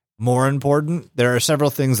more important. There are several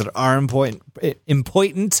things that are important. There's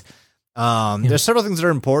several things that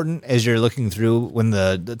are important as you're looking through when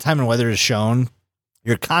the time and weather is shown.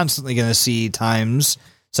 You're constantly going to see times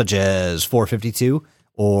such as 4:52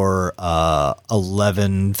 or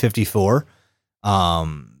 11:54.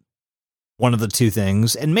 One of the two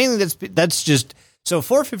things, and mainly that's just so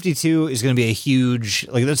 4:52 is going to be a huge,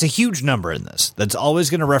 like, that's a huge number in this. That's always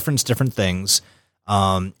going to reference different things.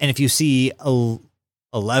 And if you see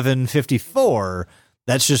 11:54,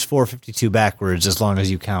 that's just 4:52 backwards, as long as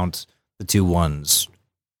you count the two ones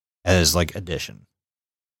as like addition.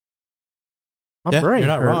 My Yeah, brain you're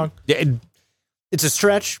not hurt. wrong. Yeah, it's a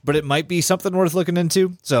stretch, but it might be something worth looking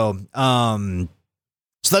into. So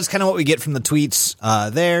that's kind of what we get from the tweets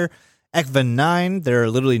there. ECVA 9, there are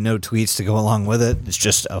literally no tweets to go along with it. It's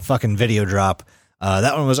just a fucking video drop.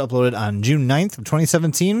 That one was uploaded on June 9th of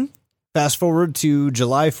 2017. Fast forward to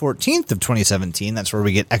July 14th of 2017. That's where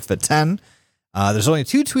we get ECVA 10. There's only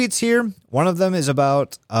 2 tweets here. One of them is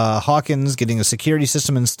about Hawkins getting a security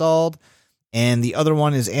system installed, and the other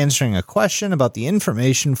one is answering a question about the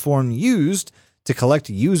information form used to collect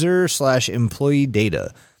user/employee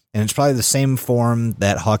data. And it's probably the same form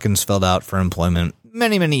that Hawkins filled out for employment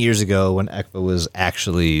many, many years ago when ECVA was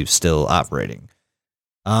actually still operating.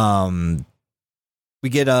 We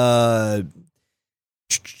get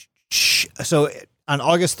so on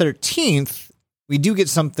August 13th, we do get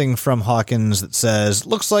something from Hawkins that says,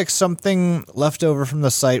 looks like something left over from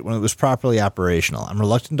the site when it was properly operational. I'm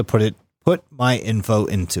reluctant to put my info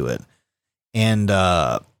into it. And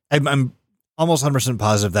I'm almost 100%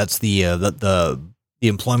 positive that's the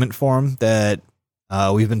employment form that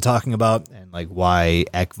we've been talking about, and like why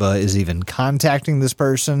ECVA is even contacting this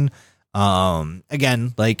person.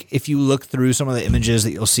 Again, like if you look through some of the images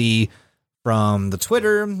that you'll see from the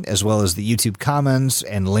Twitter, as well as the YouTube comments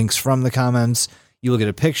and links from the comments, you will get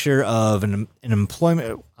a picture of an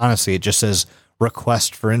employment. Honestly, it just says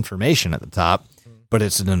request for information at the top, but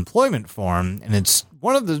it's an employment form, and it's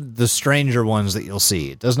one of the stranger ones that you'll see.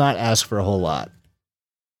 It does not ask for a whole lot.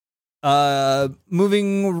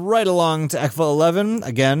 Moving right along to ECVA 11.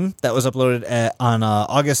 Again, that was uploaded on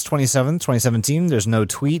August 27th, 2017. There's no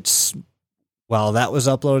tweets while that was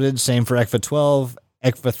uploaded. Same for ECVA 12,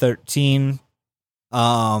 ECVA 13.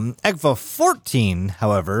 ECVA 14,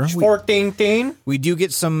 however, we do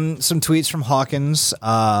get some tweets from Hawkins.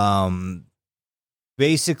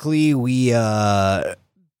 Basically,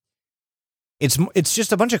 it's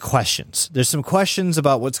just a bunch of questions. There's some questions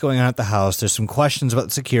about what's going on at the house. There's some questions about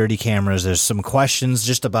the security cameras. There's some questions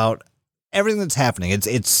just about everything that's happening.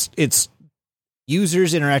 It's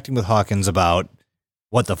users interacting with Hawkins about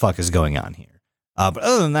what the fuck is going on here. But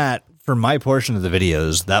other than that, for my portion of the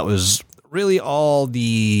videos, that was really all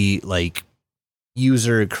the like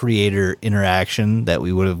user creator interaction that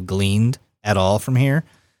we would have gleaned at all from here.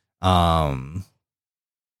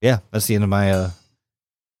 Yeah, that's the end of my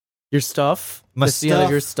Your stuff. My That's the end of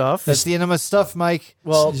stuff. your stuff. That's the end of my stuff, Mike.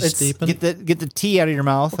 well, He's it's steeping. Get the tea out of your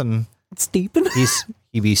mouth, and steeping.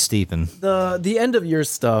 he be steeping. The end of your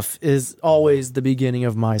stuff is always the beginning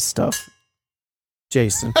of my stuff.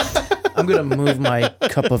 Jason, I'm gonna move my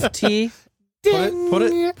cup of tea. Put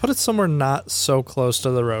it somewhere not so close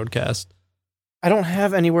to the roadcast. I don't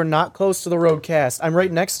have anywhere not close to the roadcast. I'm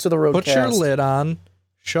right next to the roadcast. Put your lid on.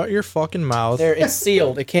 Shut your fucking mouth. There, it's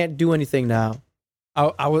sealed. It can't do anything now.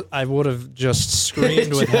 I would have just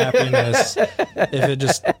screamed with happiness if it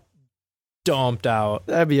just dumped out.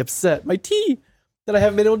 I'd be upset. My tea that I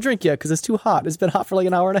haven't been able to drink yet because it's too hot. It's been hot for like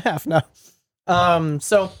an hour and a half now.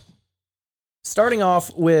 So starting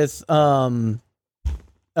off with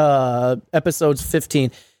episodes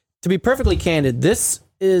 15. To be perfectly candid, this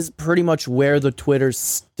is pretty much where the Twitter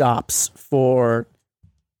stops for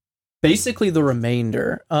basically the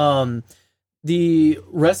remainder. The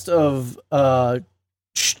rest of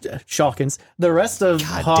Shawkins, the rest of God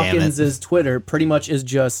damn it. Hawkins's Twitter pretty much is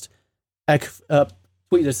just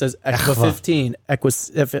tweet that says Equa 15, Equa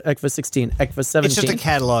 16, Equa 17. It's just a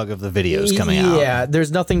catalog of the videos coming out. Yeah,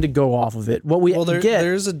 there's nothing to go off of it. What we Well, get,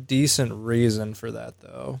 there's a decent reason for that,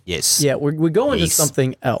 though. Yes. yeah, we go into Yes.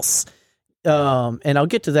 something else, and I'll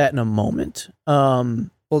get to that in a moment.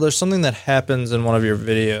 Well, there's something that happens in one of your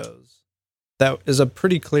videos that is a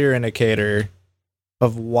pretty clear indicator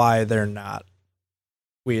of why they're not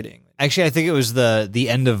tweeting. Actually, I think it was the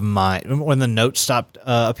end of when the notes stopped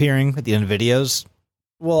appearing at the end of videos.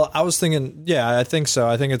 Well, I was thinking, yeah, I think so.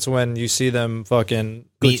 I think it's when you see them fucking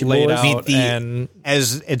Meet- laid meet out the- and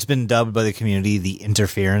As it's been dubbed by the community, the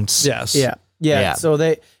interference. yes, Yeah.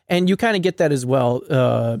 So and you kind of get that as well.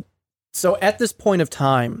 So at this point of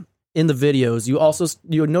time in the videos,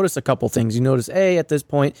 you notice a couple things. You notice at this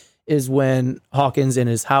point is when Hawkins in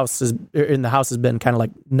the house has been kind of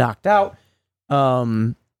like knocked out.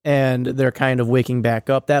 And they're kind of waking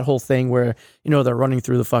back up. That whole thing where, they're running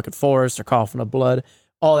through the fucking forest, they're coughing up blood.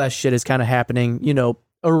 All that shit is kind of happening,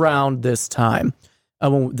 around this time.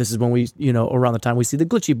 This is when we, around the time we see the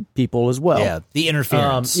glitchy people as well. Yeah, the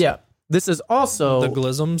interference. Yeah. This is also the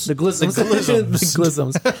glisms. the glisms. The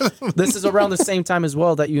glisms. This is around the same time as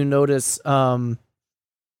well that you notice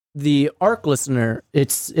the ARC listener.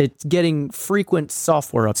 It's getting frequent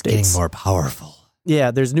software updates. Getting more powerful.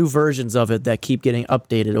 Yeah, there's new versions of it that keep getting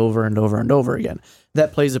updated over and over and over again.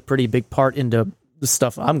 That plays a pretty big part into the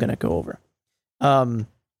stuff I'm going to go over.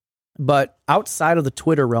 But outside of the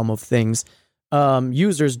Twitter realm of things,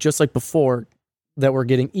 users, just like before, that were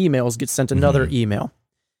getting emails, get sent another email.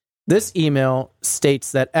 This email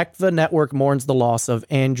states that ECVA Network mourns the loss of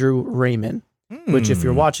Andrew Raymond, which if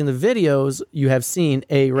you're watching the videos, you have seen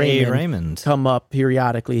Raymond come up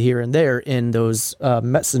periodically here and there in those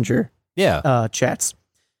messenger chats.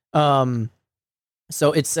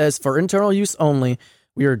 So it says, for internal use only,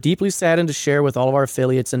 we are deeply saddened to share with all of our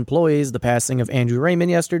affiliates and employees the passing of Andrew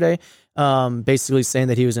Raymond yesterday. Basically saying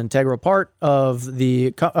that he was an integral part of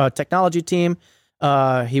the technology team.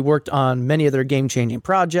 He worked on many of their game-changing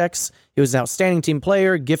projects. He was an outstanding team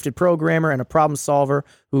player, gifted programmer, and a problem solver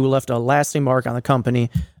who left a lasting mark on the company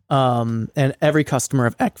and every customer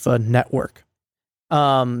of ECVA Network.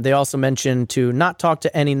 They also mentioned to not talk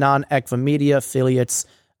to any non-ECVA media affiliates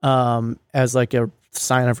as like a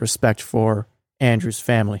sign of respect for Andrew's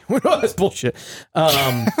family. That's bullshit.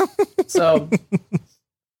 So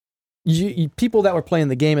people that were playing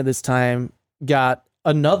the game at this time got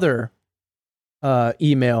another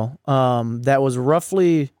email that was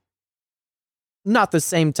roughly not the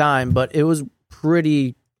same time, but it was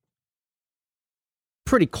pretty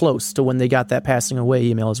close to when they got that passing away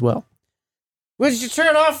email as well. Would you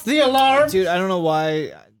turn off the alarm? Dude, I don't know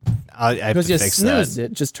why. I have Because to you fix snoozed that.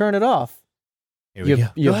 it. Just turn it off. Here we go.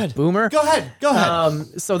 You Go ahead. boomer. Go ahead.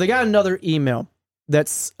 So they got another email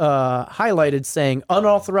that's highlighted saying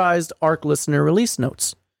unauthorized ARC listener release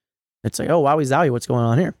notes. It's like, oh, wowie zowie, what's going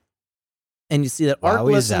on here? And you see that ARC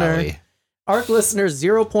listener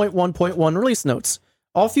 0.1.1 release notes.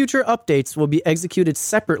 All future updates will be executed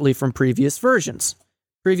separately from previous versions.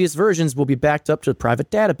 Previous versions will be backed up to the private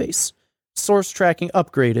database. Source tracking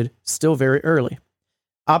upgraded, still very early.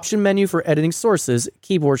 Option menu for editing sources,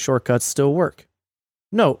 keyboard shortcuts still work.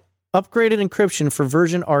 Note, upgraded encryption for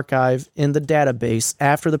version archive in the database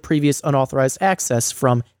after the previous unauthorized access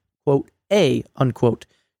from, quote, A, unquote,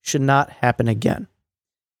 should not happen again.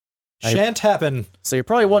 Shan't happen. So you're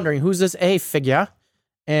probably wondering, who's this A figure?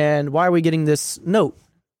 And why are we getting this note?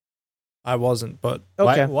 I wasn't, but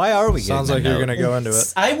Okay. Why are we sounds like getting you're that going to go into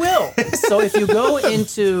it. I will. So if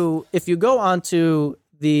you go onto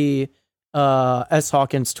the S.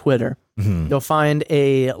 Hawkins Twitter, note? you'll find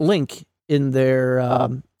a link in their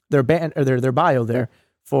their band or their bio there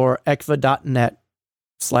for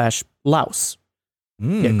ekva.net/louse.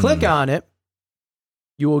 You click on it,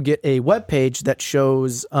 you will get a web page that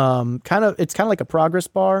shows it's kind of like a progress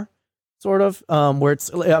bar, sort of, where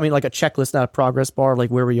it's like a checklist, not a progress bar,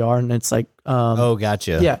 like where we are, and it's like oh,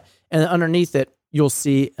 gotcha. yeah, and underneath it you'll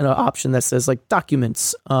see an option that says like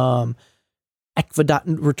documents, return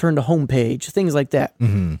to home page, things like that.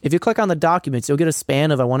 Mm-hmm. If you click on the documents, you'll get a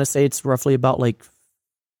span of, I want to say it's roughly about like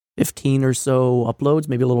 15 or so uploads,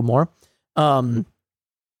 maybe a little more.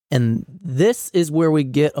 And this is where we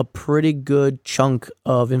get a pretty good chunk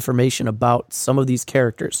of information about some of these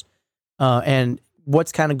characters and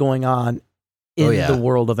what's kind of going on in the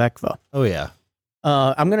world of ECVA. Oh, yeah.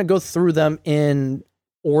 I'm going to go through them in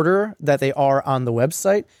order that they are on the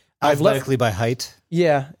website. Alphabetically by height?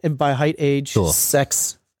 Yeah, and by height, age,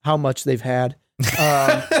 sex, how much they've had.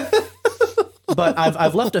 But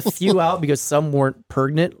I've left a few out because some weren't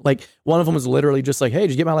pertinent. Like one of them was literally just like, "Hey,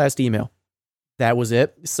 did you get my last email?" That was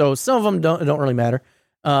it. So some of them don't really matter.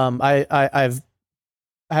 I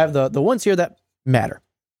have the ones here that matter.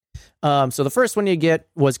 So the first one you get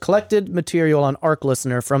was collected material on Arc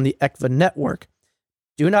Listener from the ECVA network.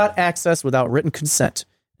 Do not access without written consent.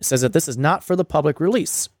 It says that this is not for the public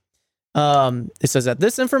release. It says that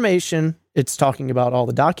this information, it's talking about all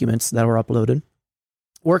the documents that were uploaded,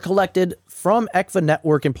 were collected from ECVA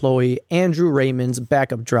network employee Andrew Raymond's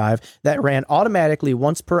backup drive that ran automatically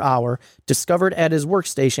once per hour, discovered at his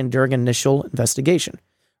workstation during initial investigation.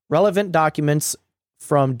 Relevant documents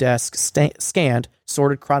from desk scanned,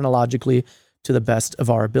 sorted chronologically to the best of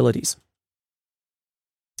our abilities.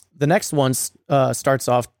 The next one starts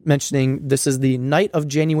off mentioning this is the night of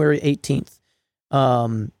January 18th.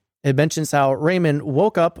 It mentions how Raymond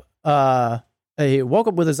woke up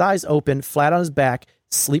with his eyes open, flat on his back,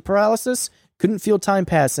 sleep paralysis, couldn't feel time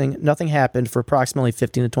passing, nothing happened for approximately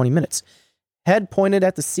 15 to 20 minutes. Head pointed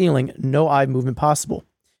at the ceiling, no eye movement possible.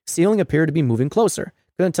 Ceiling appeared to be moving closer.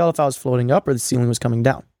 Couldn't tell if I was floating up or the ceiling was coming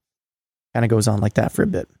down. Kind of goes on like that for a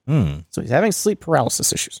bit. So he's having sleep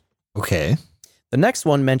paralysis issues. Okay. The next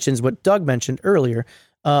one mentions what Doug mentioned earlier,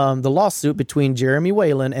 the lawsuit between Jeremy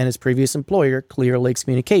Whalen and his previous employer, Clear Lakes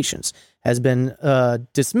Communications, has been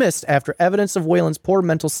dismissed after evidence of Whalen's poor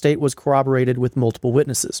mental state was corroborated with multiple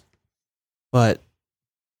witnesses. But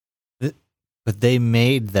they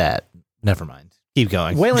made that. Never mind. Keep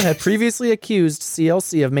going. Whalen had previously accused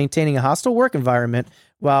CLC of maintaining a hostile work environment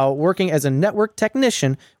while working as a network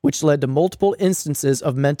technician, which led to multiple instances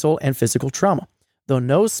of mental and physical trauma, though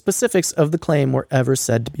no specifics of the claim were ever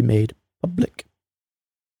said to be made public.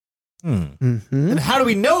 And how do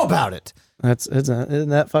we know about it? Isn't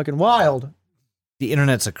that fucking wild? The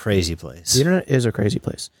internet's a crazy place. The internet is a crazy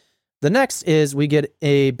place. The next is we get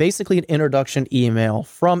basically an introduction email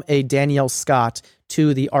from a Danielle Scott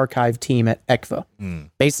to the archive team at ECVA.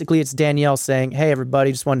 Basically, it's Danielle saying, "Hey,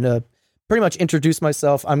 everybody, just wanted to pretty much introduce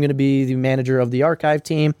myself. I'm going to be the manager of the archive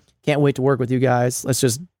team. Can't wait to work with you guys. Let's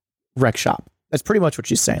just wreck shop." That's pretty much what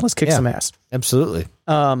she's saying. Let's kick some ass. Absolutely.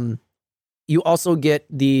 You also get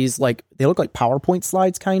these, like, they look like PowerPoint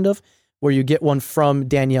slides, kind of, where you get one from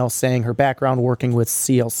Danielle saying her background working with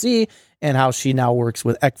CLC and how she now works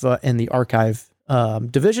with ECVA in the archive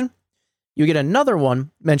division. You get another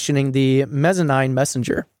one mentioning the Mezzanine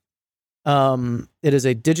Messenger. It is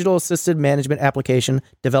a digital assisted management application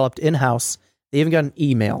developed in-house. They even got an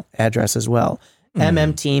email address as well.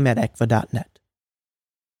 mmteam@ekva.net.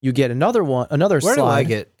 You get another slide. Where do I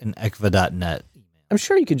get an ekva.net? I'm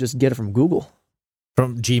sure you could just get it from Google.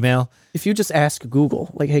 From Gmail? If you just ask Google,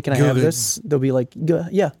 like, "Hey, can I have this?" They'll be like,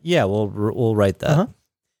 "Yeah." Yeah, we'll write that.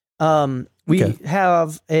 We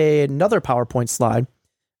have another PowerPoint slide.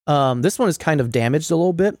 This one is kind of damaged a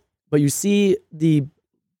little bit, but you see the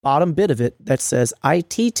bottom bit of it that says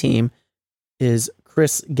IT team is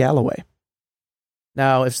Chris Galloway.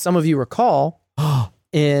 Now, if some of you recall,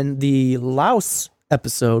 in the Louse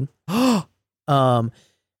episode,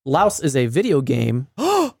 Louse is a video game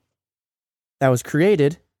that was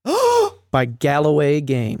created by Galloway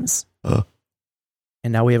Games. And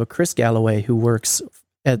now we have a Chris Galloway who works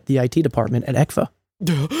at the IT department at ECVA.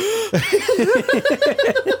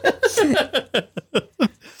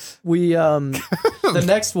 The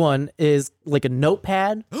next one is like a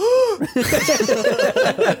notepad.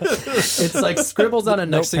 It's like scribbles on a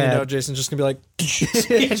notepad. Next thing you know, Jason's just gonna be like, just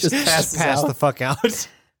Pass the fuck out.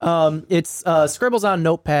 It's scribbles on a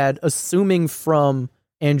notepad, assuming from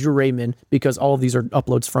Andrew Raymond, because all of these are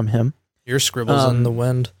uploads from him. your scribbles in the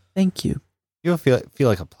wind. Thank you. You'll feel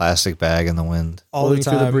like a plastic bag in the wind. All Floating the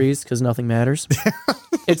through the time. breeze because nothing matters.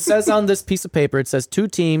 It says on this piece of paper, it says 2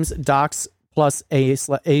 teams, docs plus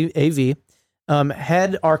AV.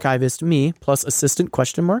 Head archivist me plus assistant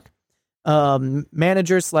question mark.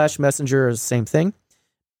 Manager / messenger is the same thing.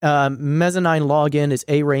 Mezzanine login is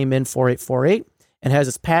arayman4848 and has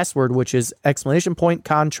its password, which is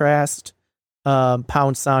 !contrast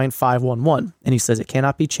 #511. And he says it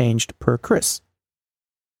cannot be changed per Chris.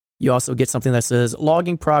 You also get something that says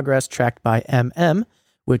logging progress tracked by MM,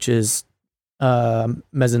 which is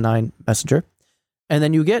Mezzanine Messenger. And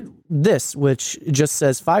then you get this, which just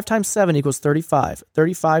says 5 times 7 equals 35.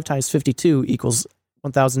 35 times 52 equals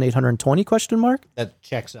 1,820 question mark. That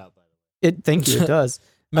checks out, by the way. Thank you, it does.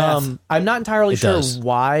 Math. I'm not entirely sure does.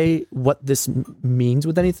 what this means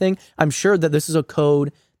with anything. I'm sure that this is a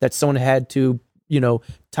code that someone had to,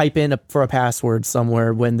 type in for a password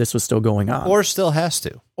somewhere when this was still going on. Or still has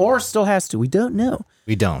to. Or still has to. We don't know.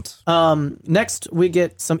 We don't. Next, we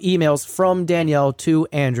get some emails from Danielle to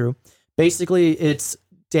Andrew. Basically, it's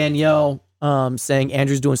Danielle saying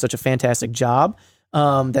Andrew's doing such a fantastic job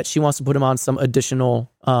that she wants to put him on some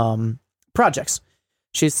additional projects.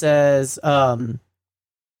 She says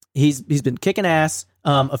he's been kicking ass.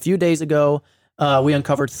 A few days ago, we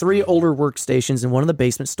uncovered 3 older workstations in one of the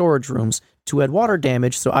basement storage rooms. 2 had water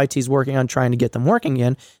damage, so IT's working on trying to get them working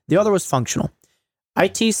again. The other was functional.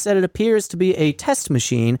 IT said it appears to be a test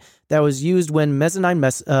machine that was used when Mezzanine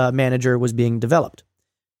Manager was being developed.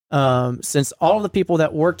 Since all of the people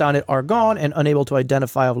that worked on it are gone and unable to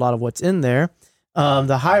identify a lot of what's in there,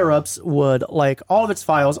 the higher-ups would like all of its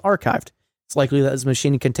files archived. It's likely that this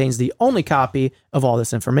machine contains the only copy of all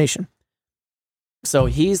this information. So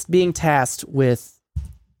he's being tasked with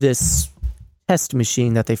this test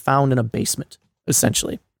machine that they found in a basement,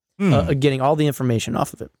 essentially, getting all the information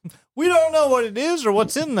off of it. We don't know what it is or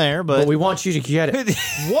what's in there, but we want you to get it.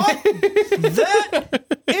 what that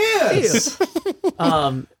is.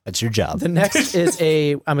 That's your job. The next is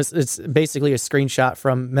it's basically a screenshot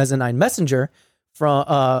from Mezzanine Messenger from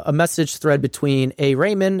a message thread between A.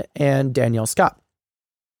 Raymond and Danielle Scott.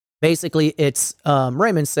 Basically, it's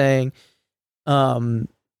Raymond saying,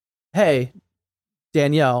 hey,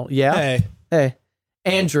 Danielle, yeah? Hey,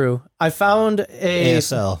 Andrew, I found a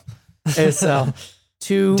ASL.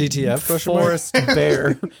 2 DTF, Forest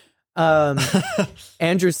Bear.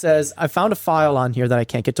 Andrew says, I found a file on here that I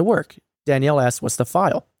can't get to work. Danielle asks, what's the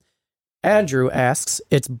file? Andrew asks,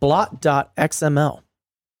 it's blot.xml.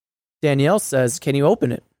 Danielle says, can you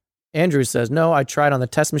open it? Andrew says, no, I tried on the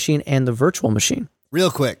test machine and the virtual machine. Real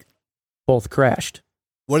quick, Both crashed.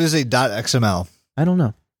 what is a .xml? I don't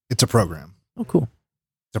know. It's a program. Oh, cool.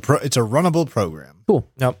 It's a runnable program. Cool.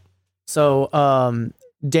 Yep. So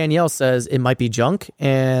Danielle says it might be junk,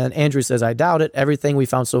 and Andrew says, I doubt it. Everything we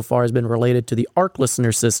found so far has been related to the ARC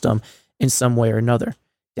listener system in some way or another.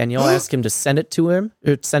 Danielle asks him to send it to her,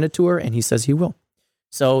 and he says he will.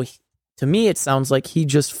 So to me, it sounds like he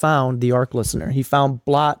just found the ARC listener. He found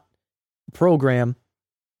Blot program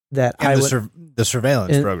that The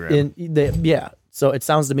surveillance program. Yeah. So it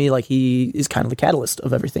sounds to me like he is kind of the catalyst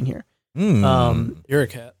of everything here. You're a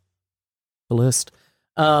cat. The list.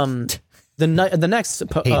 The next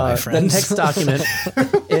document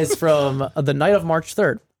is from the night of March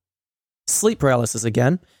 3rd. Sleep paralysis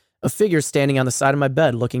again. A figure standing on the side of my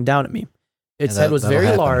bed looking down at me. Its head was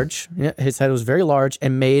very large. Yeah, his head was very large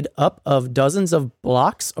and made up of dozens of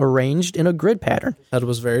blocks arranged in a grid pattern. That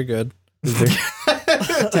was very good. 10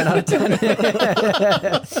 out of 10.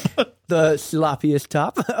 The sloppiest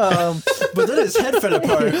top. But then his head fell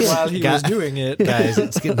apart while he was doing it. Guys,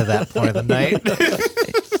 it's getting to that point of the night.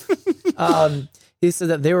 He said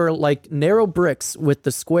that they were like narrow bricks with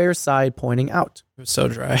the square side pointing out. It was so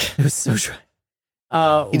dry. It was so dry.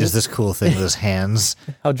 He does this cool thing with his hands.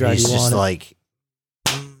 How dry He's do you just want like,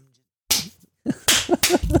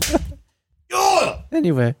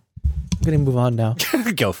 Anyway, I'm going to move on now.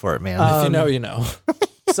 go for it, man. If you know, you know.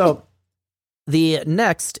 So the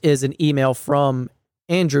next is an email from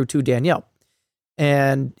Andrew to Danielle.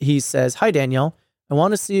 And he says, hi, Danielle. I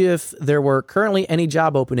want to see if there were currently any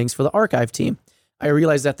job openings for the archive team. I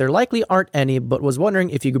realize that there likely aren't any, but was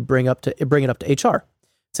wondering if you could bring it up to HR.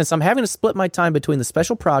 Since I'm having to split my time between the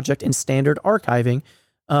special project and standard archiving,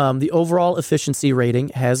 the overall efficiency rating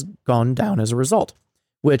has gone down as a result.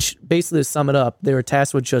 Which basically, to sum it up, they were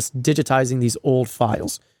tasked with just digitizing these old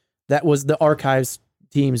files. That was the archives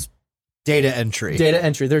team's data entry.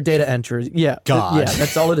 Their data entry. Yeah. God. Yeah,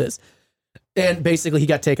 that's all it is. And basically, he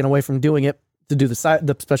got taken away from doing it to do the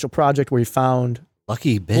special project where he found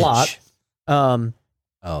Lucky bitch. Blot. And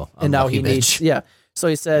now he needs, So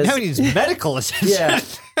he says, now he needs medical attention. Yeah.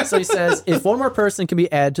 So he says, if one more person can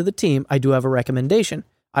be added to the team, I do have a recommendation.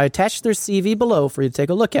 I attached their CV below for you to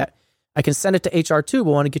take a look at. I can send it to HR too,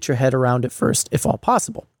 but want to get your head around it first, if all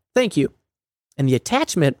possible. Thank you. And the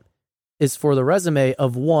attachment is for the resume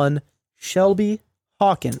of one Shelby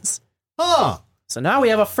Hawkins. Huh. So now we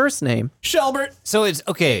have a first name. Shelbert. So it's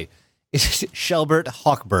okay. It's Shelbert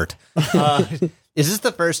Hawkbert. Is this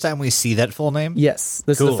the first time we see that full name? Yes,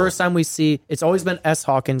 this is Cool. the first time we see. It's always been S.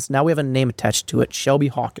 Hawkins. Now we have a name attached to it, Shelby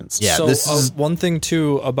Hawkins. Yeah, So this is one thing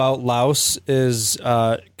too about Laos is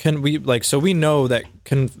can we so we know that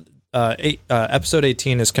episode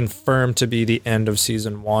 18 is confirmed to be the end of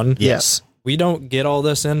season 1. yes. We don't get all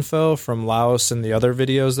this info from Laos and the other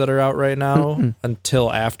videos that are out right now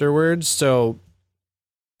until afterwards. So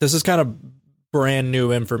this is kind of brand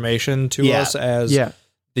new information to Yeah. us as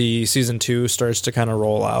the season 2 starts to kind of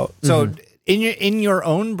roll out. So in your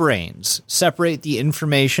own brains, separate the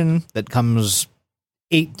information that comes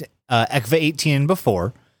ECVA 18 and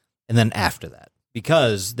before, and then after that,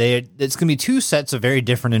 because it's going to be two sets of very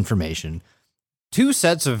different information, two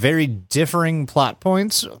sets of very differing plot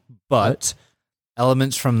points, but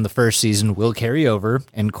elements from the first season will carry over,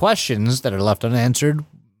 and questions that are left unanswered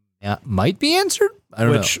might be answered. I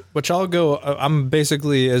don't know. Which I'll go. I'm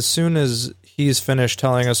basically, as soon as he's finished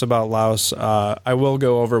telling us about Laos, I will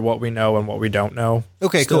go over what we know and what we don't know.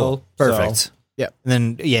 Okay, still, cool, perfect. so- Yeah.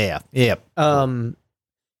 And then yeah.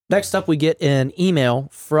 Next up, we get an email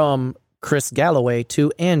from Chris Galloway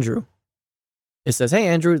to Andrew. It says, "Hey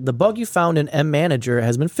Andrew, the bug you found in M Manager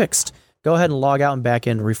has been fixed. Go ahead and log out and back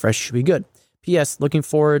in. And refresh should be good. P.S. Looking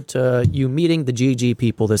forward to you meeting the GG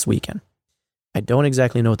people this weekend." I don't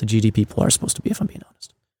exactly know what the GG people are supposed to be, if I'm being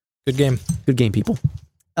honest. Good game. Good game, people.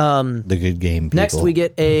 The good game. People. Next, we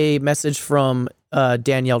get a message from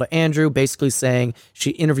Danielle to Andrew, basically saying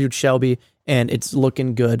she interviewed Shelby and it's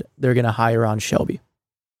looking good. They're going to hire on Shelby.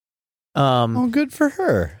 Good for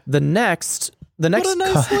her. The next a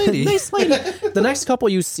nice lady. nice lady. The next couple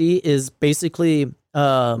you see is basically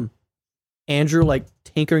Andrew like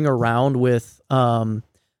tinkering around with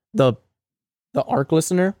the Arc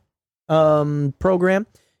Listener program.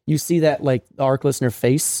 You see that like the Arc Listener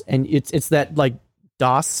face, and it's that like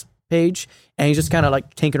DOS page, and he's just kind of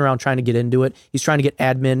like tinkering around trying to get into it. He's trying to get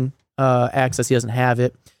admin access. He doesn't have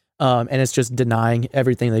it, and it's just denying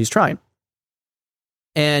everything that he's trying.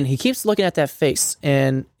 And he keeps looking at that face,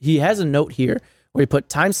 and he has a note here where he put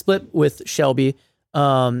time split with Shelby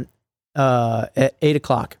at 8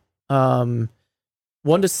 o'clock. 1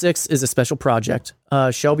 to 6 is a special project.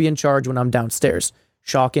 Shelby in charge when I'm downstairs.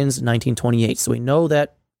 Shawkins, 1928. So we know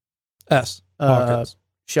that S. Hawkins.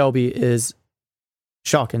 Shelby is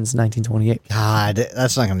Shawkins, 1928. God,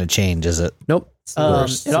 that's not going to change, is it? Nope. It's the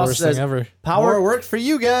worst, It also worst says thing ever. power work for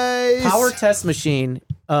you guys. Power test machine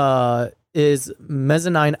is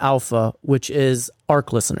Mezzanine Alpha, which is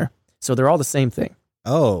Arc Listener. So they're all the same thing.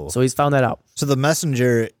 Oh, So he's found that out. so the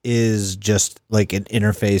messenger is just like an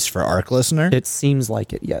interface for Arc Listener. It seems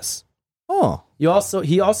like it, yes. Oh, He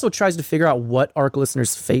also tries to figure out what Arc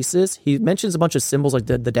Listener's face is. He mentions a bunch of symbols like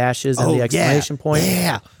the dashes and the exclamation point.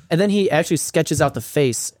 Yeah. And then he actually sketches out the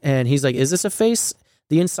face, and he's like, is this a face?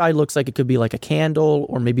 The inside looks like it could be like a candle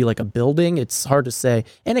or maybe like a building. It's hard to say.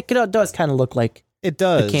 And it does kind of look like It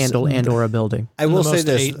does. a candle and or a building. I will say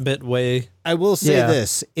this. 8-bit way. I will say Yeah.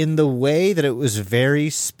 this in the way that it was very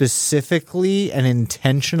specifically and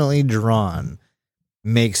intentionally drawn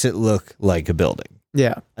makes it look like a building.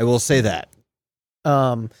 Yeah. I will say that.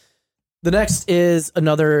 The next is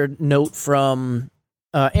another note from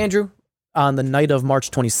Andrew on the night of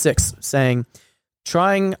March 26th saying,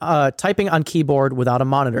 typing on keyboard without a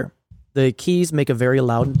monitor. The keys make a very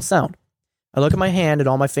loud sound. I look at my hand and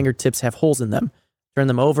all my fingertips have holes in them. Turn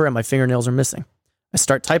them over and my fingernails are missing. I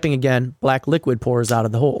start typing again. Black liquid pours out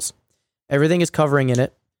of the holes. Everything is covered in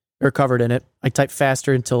it. I type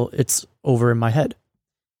faster until it's over in my head.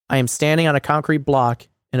 I am standing on a concrete block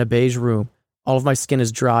in a beige room. All of my skin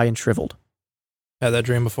is dry and shriveled. Had that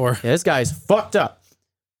dream before. Yeah, this guy's fucked up.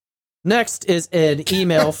 Next is an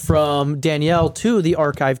email from Danielle to the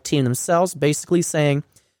archive team themselves, basically saying,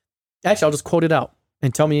 actually, I'll just quote it out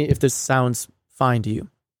and tell me if this sounds fine to you.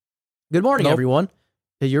 Good morning, Nope. everyone.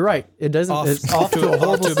 Yeah, you're right. It doesn't. It's off to a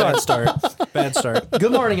horrible to a bad start. start. Bad start.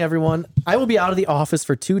 Good morning, everyone. I will be out of the office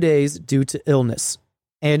for 2 days due to illness.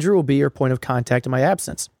 Andrew will be your point of contact in my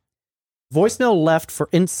absence. Voicemail left for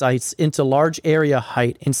insights into large area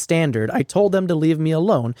height and standard. I told them to leave me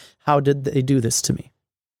alone. How did they do this to me?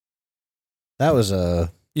 That was You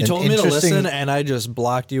an told me to interesting- listen, and I just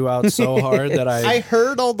blocked you out so hard that I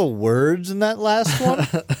heard all the words in that last one,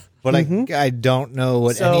 but I don't know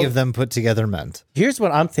what So- any of them put together meant. Here's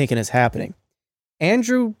what I'm thinking is happening.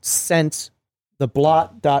 Andrew sent the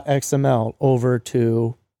blot.xml over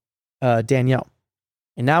to Danielle.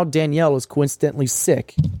 And now Danielle is coincidentally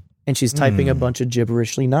sick, and she's typing a bunch of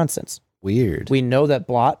gibberishly nonsense. Weird. We know that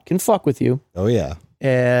Blot can fuck with you Oh yeah.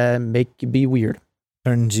 and make you be weird.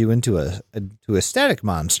 Turns you into a static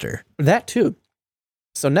monster. That too.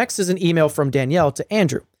 So next is an email from Danielle to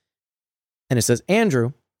Andrew. And it says,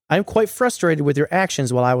 Andrew, I'm quite frustrated with your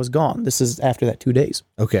actions while I was gone. This is after that 2 days.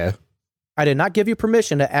 Okay. I did not give you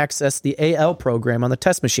permission to access the AL program on the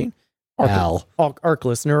test machine. Arc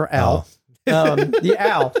listener, Al. The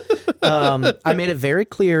Al. I made it very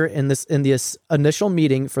clear in this initial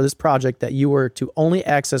meeting for this project that you were to only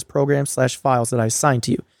access programs/files that I assigned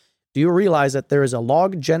to you. Do you realize that there is a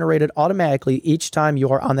log generated automatically each time you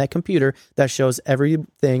are on that computer that shows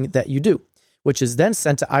everything that you do, which is then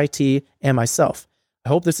sent to IT and myself? I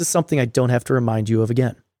hope this is something I don't have to remind you of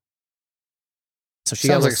again. So she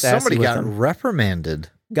Sounds got a like little sassy somebody with got him. reprimanded.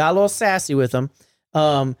 Got a little sassy with him.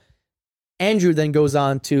 Andrew then goes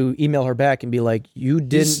on to email her back and be like, "You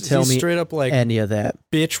didn't tell He's me straight up like, any of that."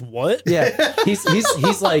 bitch, what? Yeah,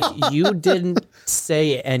 he's like, "You didn't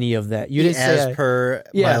say any of that. You didn't say." As per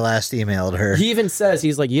Yeah. my last email to her. He even says,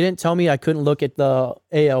 he's like, "You didn't tell me I couldn't look at the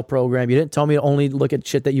AL program. You didn't tell me to only look at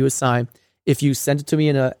shit that you assign. If you sent it to me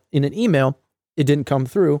in an email, it didn't come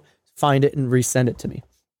through. Find it and resend it to me."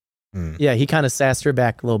 Yeah, he kind of sassed her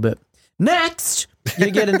back a little bit. Next, you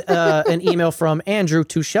get an email from Andrew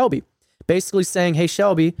to Shelby, basically saying, "Hey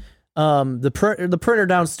Shelby, the printer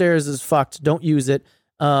downstairs is fucked. Don't use it.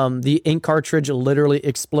 The ink cartridge literally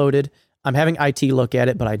exploded. I'm having IT look at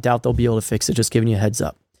it, but I doubt they'll be able to fix it. Just giving you a heads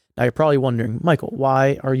up." Now you're probably wondering, Michael,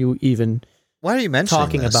 why are you even Why are you mentioning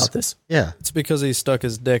talking this? about this? Yeah. It's because he stuck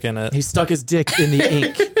his dick in it. He stuck his dick in the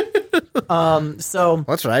ink. So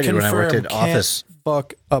That's what I did when I worked Confirm, at Office. can't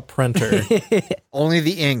fuck a printer. Only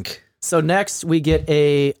the ink. next we get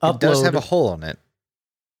a upload. It does have a hole in it,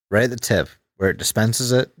 right at the tip where it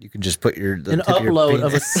dispenses it. You can just put an upload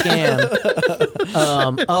of a scan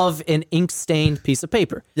of an ink stained piece of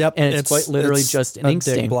paper. Yep, and it's quite literally just an a ink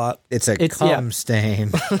dick stain. blot. It's a It's- cum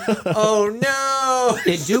stain. Oh no!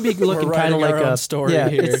 It do be looking We're kind of writing like our a own story yeah.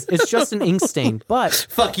 here. It's just an ink stain, but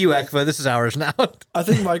Fuck you, Ekva. This is ours now. I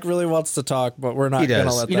think Mike really wants to talk, but we're not He going to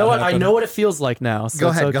does. let you that know what? happen. I know what it feels like now. So Go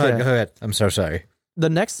it's ahead. okay. Go ahead. I'm so sorry. The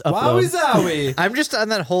next upload. Wowie zowie. I'm just on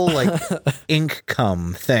that whole like ink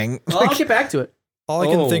cum thing. Well, I'll get back to it. All I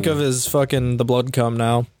can think Oh. of is fucking the blood cum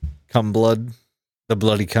now. Cum blood. The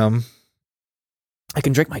bloody cum. I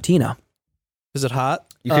can drink my tea now. Is it hot?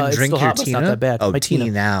 You can It's drink still your hot, but it's tea. not that bad. Oh, My tea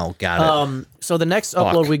Tina. now. Got it. So the next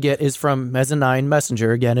Fuck. upload we get is from Mezzanine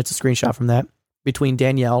Messenger. Again, it's a screenshot from that between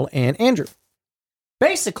Danielle and Andrew.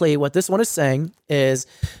 Basically, what this one is saying is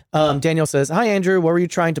Danielle says, "Hi, Andrew. What were you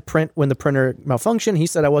trying to print when the printer malfunctioned?" He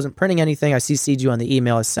said, "I wasn't printing anything. I CC'd you on the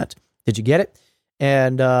email I sent. Did you get it?"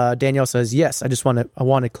 And Danielle says, "Yes. I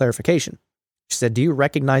wanted clarification." She said, "Do you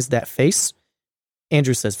recognize that face?"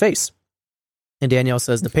 Andrew says, "Face." And Danielle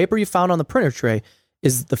says, "The paper you found on the printer tray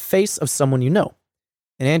is the face of someone you know."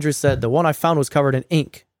 And Andrew said, "The one I found was covered in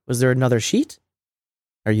ink. Was there another sheet?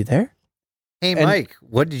 Are you there?" Hey, and Mike,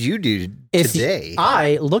 what did you do today?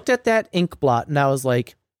 I looked at that ink blot and I was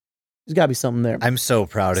like, there's got to be something there. I'm so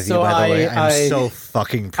proud of you, So by the way. I- I'm so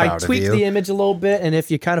fucking I proud of tweaked you. the image a little bit, and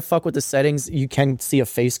if you kind of fuck with the settings, you can see a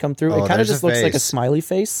face come through. Oh, It kind of there's a just looks like a face. smiley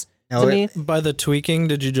face No, to it- me. By the tweaking,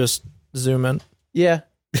 did you just zoom in? Yeah.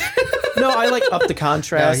 No, I like up the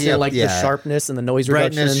contrast No, he and up- like the yeah. sharpness and the noise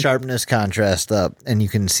Brightness, reduction. sharpness, contrast up, and you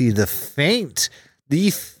can see the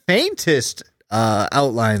faintest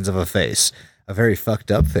outlines of a face. A very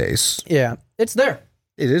fucked up face. Yeah, it's there.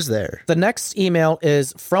 It is there. The next email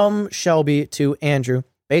is from Shelby to Andrew,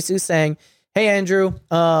 basically saying, "Hey Andrew,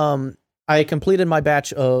 I completed my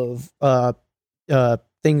batch of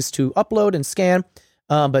things to upload and scan,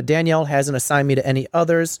 but Danielle hasn't assigned me to any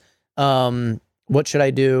others. What should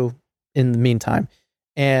I do in the meantime?"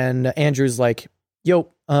 And Andrew's like, "Yo,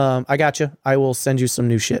 I got you. I will send you some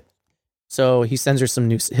new shit." So he sends her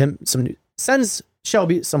sends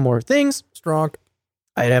Shelby some more things. Strong.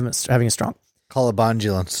 I haven't having a strong. Call a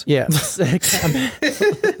bondulance. Yeah.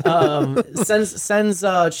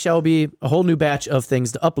 Sends Shelby a whole new batch of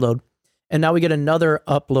things to upload. And now we get another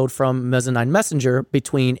upload from Mezzanine Messenger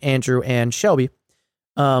between Andrew and Shelby.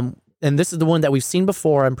 And this is the one that we've seen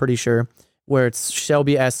before, I'm pretty sure, where it's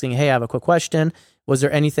Shelby asking, "Hey, I have a quick question. Was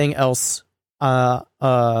there anything else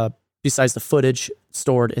besides the footage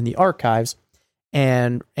stored in the archives?"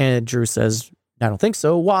 And Andrew says, "I don't think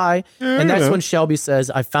so. Why?" And that's when Shelby says,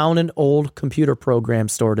 "I found an old computer program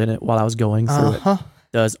stored in it while I was going through it.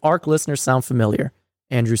 Does Arc Listener sound familiar?"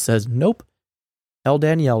 Andrew says, "Nope." Tell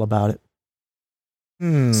Danielle about it.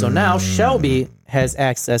 So now Shelby has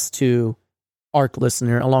access to Arc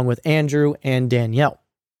Listener along with Andrew and Danielle.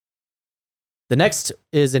 The next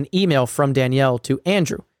is an email from Danielle to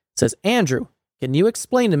Andrew says, Andrew, can you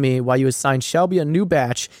explain to me why you assigned Shelby a new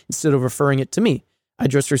batch instead of referring it to me? I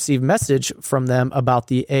just received message from them about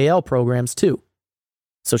the AL programs too.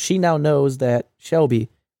 So she now knows that Shelby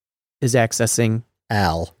is accessing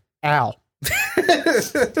Al. The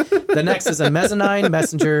next is a mezzanine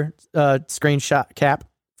messenger screenshot cap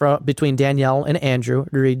between Danielle and Andrew.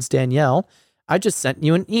 It reads, Danielle, I just sent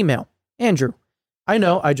you an email. Andrew, I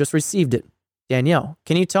know, I just received it. Danielle,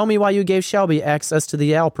 can you tell me why you gave Shelby access to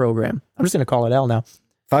the AL program? I'm just going to call it Al now.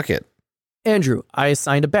 Fuck it. Andrew, I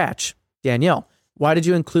assigned a batch. Danielle, why did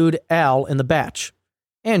you include Al in the batch?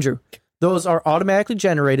 Andrew, those are automatically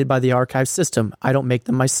generated by the archive system. I don't make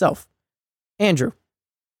them myself. Andrew,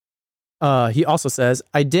 he also says,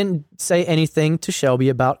 I didn't say anything to Shelby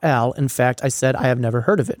about Al. In fact, I said I have never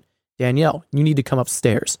heard of it. Danielle, you need to come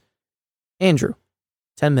upstairs. Andrew,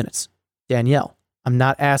 10 minutes. Danielle, I'm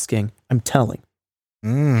not asking, I'm telling.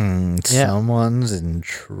 Yeah. Someone's in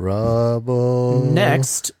trouble.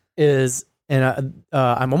 Next is, and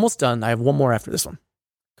I'm almost done. I have one more after this one.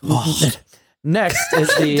 Next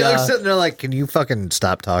is the... Doug's sitting there like, can you fucking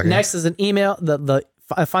stop talking? Next is an email, the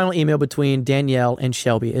final email between Danielle and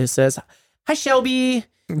Shelby. It says, hi, Shelby.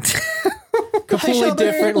 Completely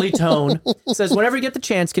differently tone. It says, whenever you get the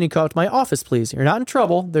chance, can you come up to my office, please? You're not in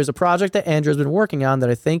trouble. There's a project that Andrew has been working on that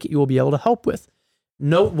I think you will be able to help with.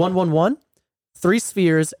 Note 111, 3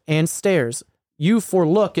 spheres and stairs. You for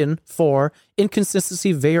looking for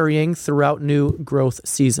inconsistency varying throughout new growth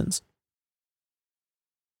seasons.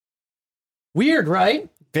 Weird, right?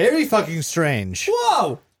 Very fucking strange.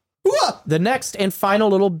 Whoa! The next and final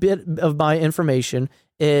little bit of my information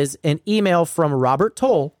is an email from Robert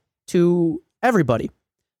Toll to everybody.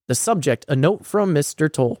 The subject, a note from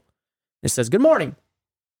Mr. Toll. It says, good morning.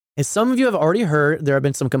 As some of you have already heard, there have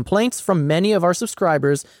been some complaints from many of our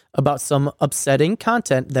subscribers about some upsetting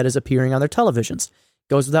content that is appearing on their televisions.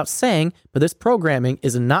 Goes without saying, but this programming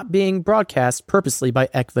is not being broadcast purposely by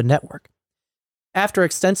ECVA Network. After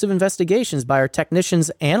extensive investigations by our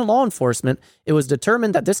technicians and law enforcement, it was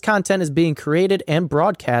determined that this content is being created and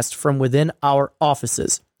broadcast from within our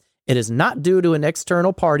offices. It is not due to an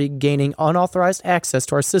external party gaining unauthorized access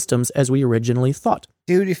to our systems as we originally thought.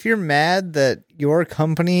 Dude, if you're mad that your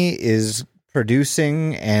company is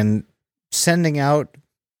producing and sending out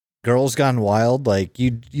Girls Gone Wild, like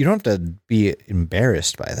you don't have to be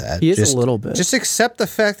embarrassed by that. He is a little bit. Just accept the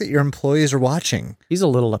fact that your employees are watching. He's a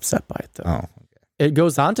little upset by it, though. Oh. It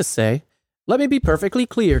goes on to say, let me be perfectly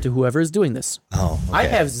clear to whoever is doing this. Oh, okay. I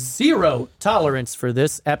have zero tolerance for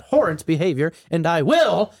this abhorrent behavior, and I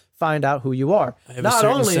will find out who you are. I have a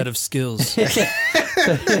certain set of skills,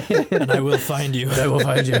 and I will find you. I will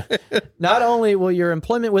find you. Not only will your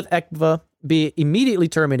employment with ECVA be immediately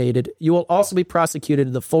terminated, you will also be prosecuted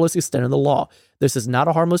to the fullest extent of the law. This is not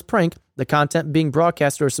a harmless prank. The content being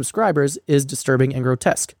broadcast to our subscribers is disturbing and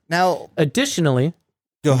grotesque. Now, additionally,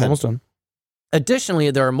 go ahead. Almost done. Additionally,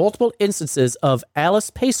 there are multiple instances of Alice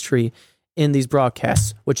pastry in these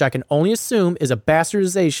broadcasts, which I can only assume is a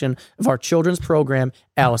bastardization of our children's program,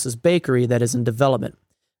 Alice's Bakery, that is in development.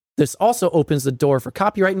 This also opens the door for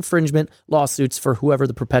copyright infringement lawsuits for whoever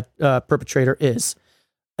the perpetrator is.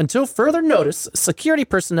 Until further notice, security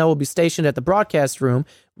personnel will be stationed at the broadcast room.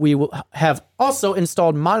 We will have also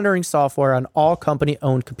installed monitoring software on all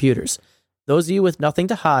company-owned computers. Those of you with nothing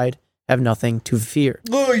to hide have nothing to fear.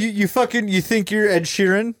 Oh, you think you're Ed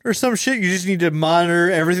Sheeran or some shit? You just need to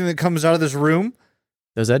monitor everything that comes out of this room?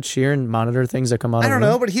 Does Ed Sheeran monitor things that come out of the room? I don't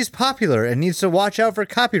know, but he's popular and needs to watch out for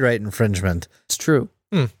copyright infringement. It's true.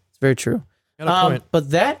 It's very true. Got a point.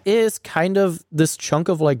 But that is kind of this chunk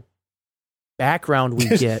of like background we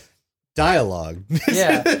get. Dialogue.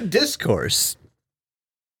 Yeah. Discourse.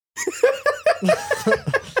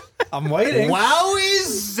 I'm waiting. Wowie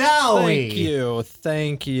zowie.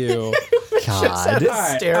 Thank you. God.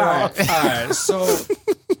 All right. So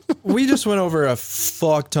we just went over a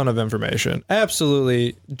fuck ton of information.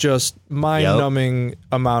 Absolutely just mind-numbing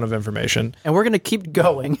amount of information. And we're going to keep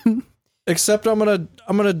going. Except I'm gonna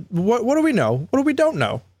what do we know? What do we don't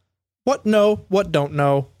know? What know, what don't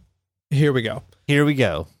know? Here we go.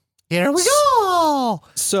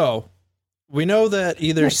 So we know that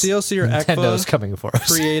either CLC or Nintendo's ECVA coming for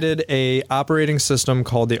us. created a operating system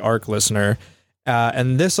called the Arc Listener,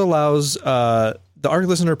 and this allows the Arc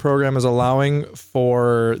Listener program is allowing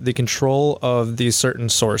for the control of these certain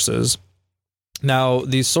sources. Now,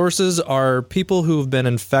 these sources are people who've been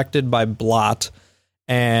infected by Blot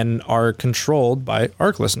and are controlled by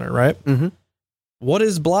Arc Listener, right? Mm-hmm. What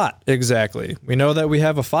is Blot exactly? We know that we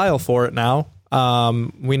have a file for it now.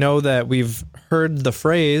 We know that we've heard the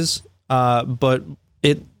phrase, but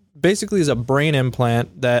it basically is a brain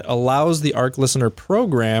implant that allows the ARC Listener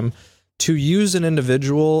program to use an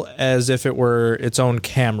individual as if it were its own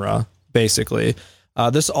camera, basically.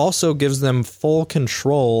 This also gives them full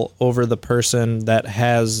control over the person that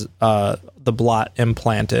has the blot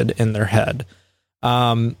implanted in their head.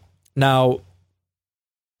 Now,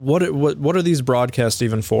 what are these broadcasts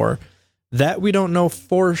even for? That we don't know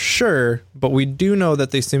for sure, but we do know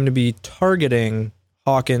that they seem to be targeting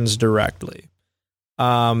Hawkins directly.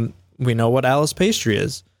 We know what Alice Pastry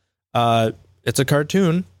is. It's a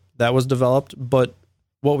cartoon that was developed, but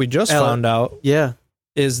what we just found out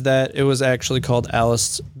is that it was actually called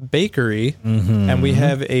Alice Bakery, and we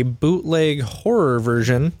have a bootleg horror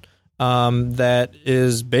version that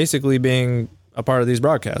is basically being a part of these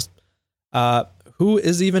broadcasts. Who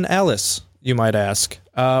is even Alice, you might ask?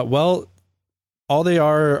 Well, all they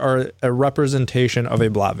are a representation of a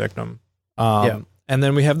blot victim. And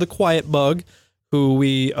then we have the Quiet Bug, who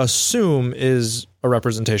we assume is a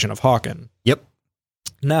representation of Hawken. Yep.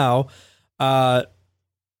 Now,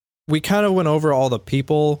 we kind of went over all the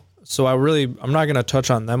people, so I'm not going to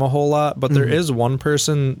touch on them a whole lot, but there is one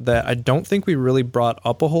person that I don't think we really brought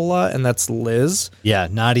up a whole lot, and that's Liz. Yeah,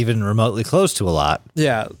 not even remotely close to a lot.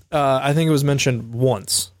 Yeah, I think it was mentioned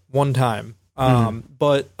one time.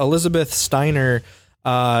 But Elizabeth Steiner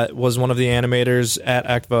was one of the animators at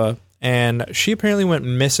ECVA, and she apparently went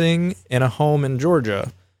missing in a home in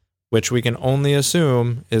Georgia, which we can only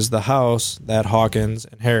assume is the house that Hawkins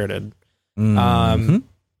inherited.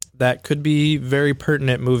 That could be very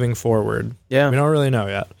pertinent moving forward. Yeah. We don't really know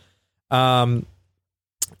yet.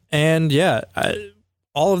 And yeah,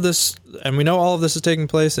 all of this, and we know all of this is taking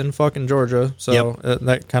place in fucking Georgia, so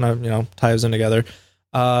that kind of, ties in together.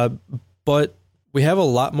 But we have a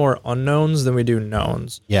lot more unknowns than we do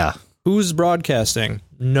knowns. Yeah. Who's broadcasting?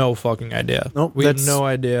 No fucking idea. Nope, we have no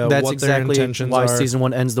idea that's what exactly their intentions why are. season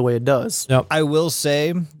 1 ends the way it does. Yep. I will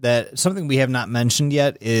say that something we have not mentioned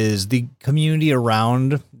yet is the community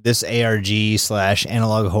around this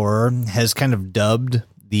ARG/analog horror has kind of dubbed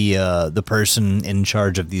the person in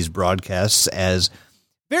charge of these broadcasts as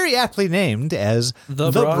very aptly named as the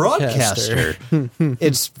broadcaster.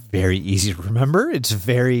 It's very easy to remember. It's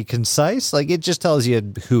very concise. Like, it just tells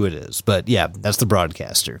you who it is. But yeah, that's the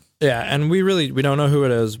broadcaster. Yeah, and we don't know who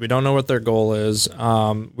it is. We don't know what their goal is.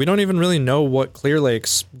 We don't even really know what Clear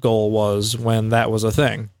Lake's goal was when that was a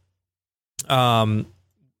thing.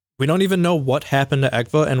 We don't even know what happened to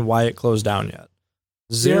ECVA and why it closed down yet.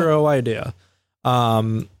 Zero idea.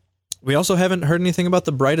 We also haven't heard anything about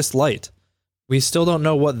the Brightest Light. We still don't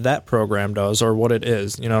know what that program does or what it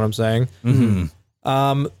is. You know what I'm saying?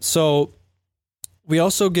 Mm-hmm. So we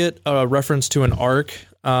also get a reference to an ARC,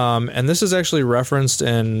 and this is actually referenced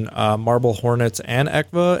in Marble Hornets and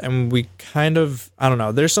ECVA, and we kind of, I don't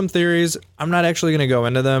know, there's some theories. I'm not actually going to go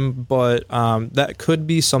into them, but that could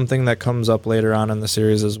be something that comes up later on in the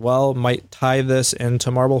series as well. Might tie this into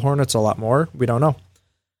Marble Hornets a lot more. We don't know.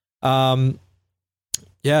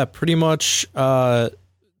 Yeah, pretty much.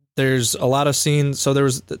 There's a lot of scenes. So there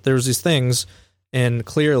was these things in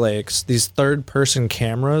Clear Lakes, these third-person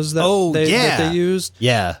cameras that they used.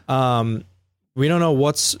 Yeah. We don't know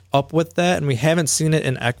what's up with that, and we haven't seen it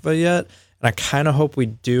in ECVA yet. And I kind of hope we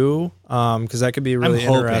do, because that could be really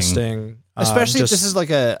interesting. Especially if this is like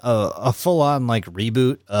a full-on like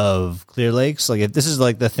reboot of Clear Lakes. Like, if this is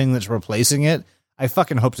like the thing that's replacing it, I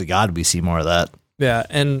fucking hope to God we see more of that. Yeah,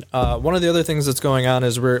 and one of the other things that's going on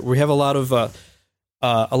is we have a lot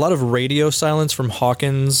of radio silence from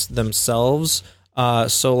Hawkins themselves.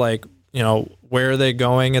 So, like, where are they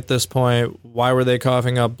going at this point? Why were they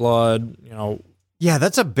coughing up blood? Yeah,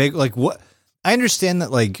 that's a big, like, what I understand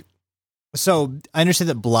that, like, so I understand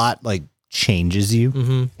that blot like changes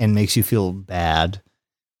you and makes you feel bad.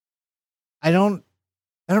 I don't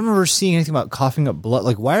remember seeing anything about coughing up blood.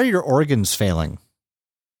 Like, why are your organs failing?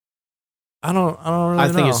 I don't really know. I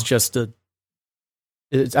think it's just a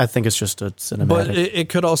cinematic. But it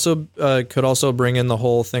could also bring in the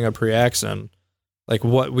whole thing of Preaxin. Like,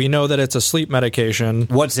 what we know that it's a sleep medication.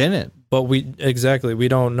 What's in it? But we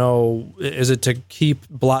don't know. Is it to keep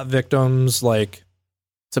blot victims like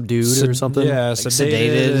subdued or something? Yeah, like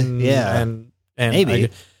sedated. And maybe.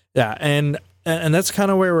 And that's kind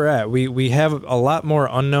of where we're at. We have a lot more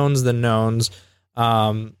unknowns than knowns.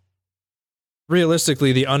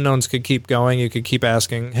 Realistically, the unknowns could keep going. You could keep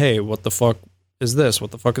asking, hey, what the fuck is this?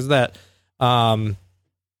 What the fuck is that?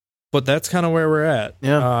 But that's kind of where we're at.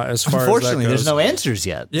 Yeah. As far Unfortunately, as that goes. there's no answers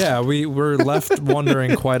yet. Yeah, we're left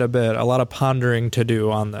wondering quite a bit. A lot of pondering to do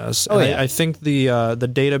on this. Oh, And yeah. I think the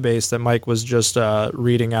database that Mike was just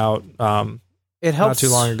reading out It helps not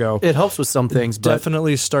too long ago. It helps with some things, but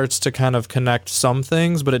Definitely starts to kind of connect some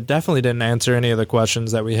things, but it definitely didn't answer any of the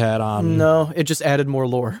questions that we had on. no, it just added more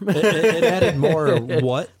lore. It added more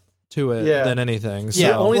what to it Yeah. than anything. So.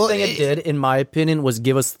 The only well, thing it did, in my opinion, was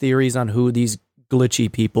give us theories on who these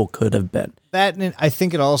glitchy people could have been. That, and I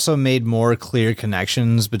think it also made more clear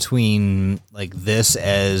connections between like this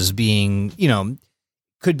as being,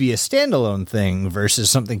 could be a standalone thing versus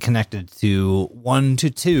something connected to 1 to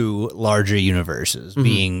 2 larger universes,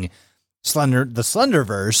 being the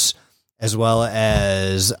Slenderverse, as well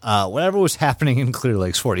as whatever was happening in Clear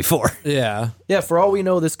Lakes 44. Yeah. Yeah, for all we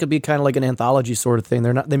know, this could be kind of like an anthology sort of thing.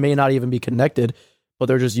 They may not even be connected, but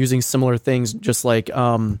they're just using similar things, just like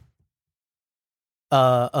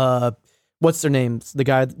what's their names? The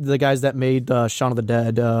guys that made Shaun of the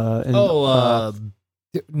Dead.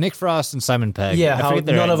 Nick Frost and Simon Pegg. yeah, I how forget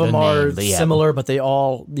their- none of them the are name, but yeah. similar, but they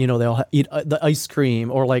all eat the ice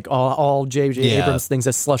cream, or like all J.J. Yeah. Abrams things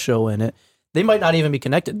has Slusho in it. They might not even be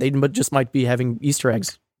connected. They just might be having Easter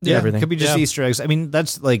eggs. Yeah, everything. could be just Yeah. Easter eggs. I mean,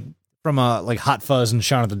 that's like from like Hot Fuzz and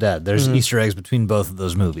Shaun of the Dead. There's Easter eggs between both of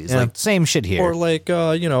those movies. Yeah. Like same shit here. Or like,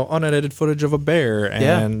 unedited footage of a bear,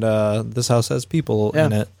 and this house has people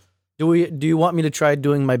in it. Do you want me to try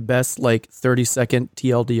doing my best 30-second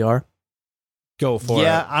TLDR? Go for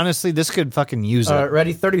yeah, it. honestly, this could fucking use it. All right,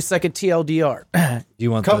 ready? 30-second TLDR. Do you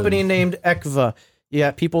want Company named Ekva. Yeah,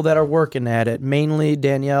 people that are working at it. Mainly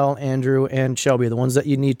Danielle, Andrew, and Shelby, the ones that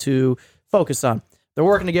you need to focus on. They're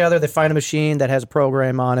working together. They find a machine that has a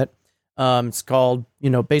program on it. It's called,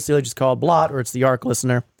 basically just called Blot, or it's the Arc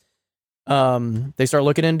Listener. They start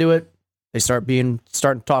looking into it. They starting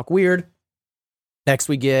to talk weird. Next,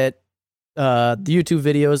 we get the YouTube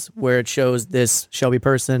videos where it shows this Shelby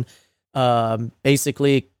person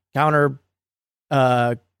basically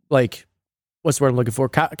what's the word I'm looking for?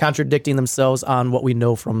 Contradicting themselves on what we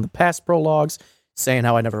know from the past prologues, saying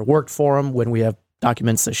how I never worked for them when we have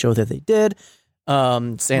documents that show that they did.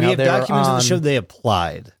 Saying we how have they're documents on, that show they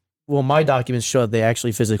applied. well, my documents show that they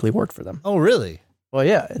actually physically worked for them. Oh, really? Well,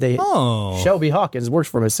 yeah, Oh. Shelby Hawkins works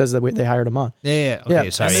for them. It says that they hired him on. Yeah. Okay, Yeah,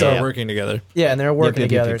 sorry. And so- they're working together. Yeah, and they're working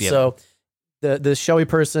Yep, yep, together. yep, yep. So the Shelby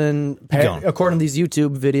person, going. according to these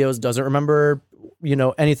YouTube videos, doesn't remember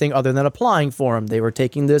anything other than applying for them. They were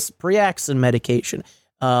taking this Preaxin medication.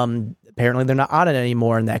 Apparently, they're not on it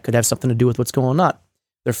anymore, and that could have something to do with what's going on.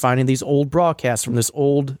 They're finding these old broadcasts from this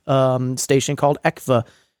old station called ECVA.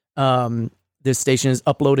 This station is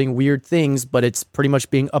uploading weird things, but it's pretty much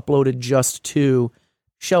being uploaded just to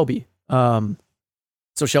Shelby.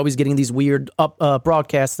 So Shelby's getting these weird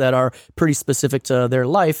broadcasts that are pretty specific to their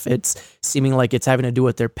life. It's seeming like it's having to do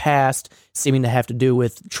with their past, seeming to have to do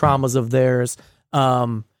with traumas of theirs.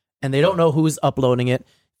 And they don't know who's uploading it.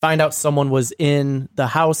 Find out someone was in the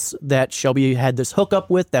house that Shelby had this hookup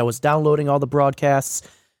with that was downloading all the broadcasts.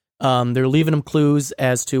 They're leaving them clues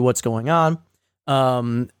as to what's going on.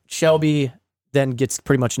 Shelby then gets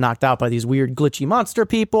pretty much knocked out by these weird glitchy monster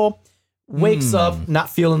people. Wakes up not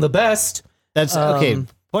feeling the best. That's okay.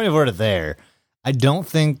 Point of order there. I don't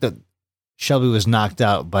think that Shelby was knocked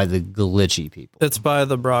out by the glitchy people. It's by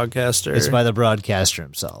the broadcaster. It's by the broadcaster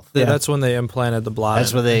himself. That's when they implanted the blot.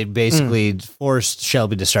 That's in where it. they basically forced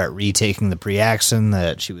Shelby to start retaking the Preaxin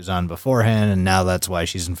that she was on beforehand, and now that's why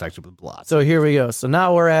she's infected with blot. So here we go. So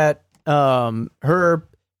now we're at her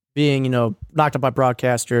being, knocked out by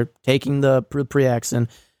broadcaster, taking the Preaxin.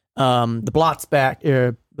 The blot's back.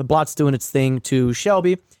 The blot's doing its thing to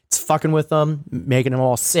Shelby. It's fucking with them, making them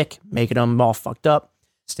all sick, making them all fucked up.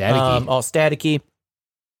 Staticky. All staticky.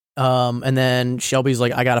 And then Shelby's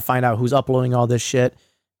like, I got to find out who's uploading all this shit.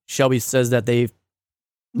 Shelby says that they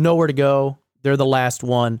know where to go. They're the last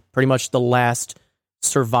one, pretty much the last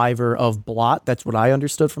survivor of Blot. That's what I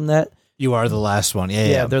understood from that. You are the last one.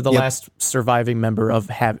 Yeah, they're the Yep. last surviving member of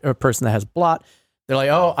a person that has Blot. They're like,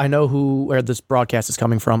 oh, I know where this broadcast is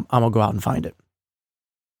coming from. I'm gonna go out and find it.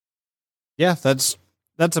 Yeah, that's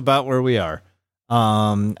about where we are.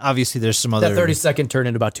 Obviously, there's some other. That 30-second turned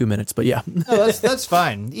into about 2 minutes, but yeah. No, that's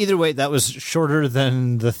fine. Either way, that was shorter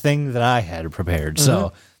than the thing that I had prepared.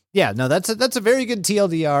 So, yeah, no, that's a very good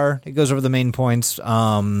TLDR. It goes over the main points.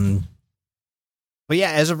 But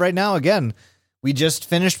yeah, as of right now, again, we just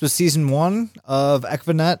finished with season 1 of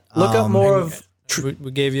Equinet. Look up more of.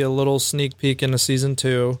 We gave you a little sneak peek into season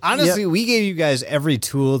 2. Honestly, we gave you guys every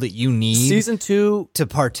tool that you need Season 2 to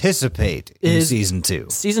participate in is- season 2.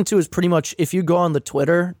 Season 2 is pretty much, if you go on the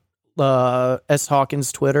Twitter, S.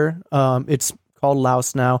 Hawkins Twitter, it's called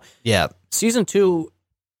Louse now. Yeah. Season 2,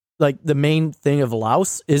 like the main thing of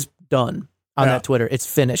Louse is done on Yeah. that Twitter. It's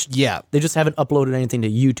finished. Yeah. They just haven't uploaded anything to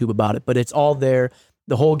YouTube about it, but it's all there.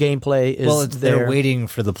 The whole gameplay is Well, there. they're waiting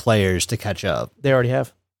for the players to catch up. They already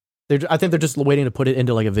have. I think they're just waiting to put it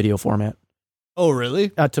into like a video format. Oh, really?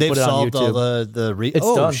 To They've put it on solved all YouTube. It's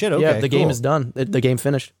oh, done. shit, okay, Yeah, the game cool. is done. The game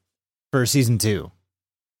finished For season 2.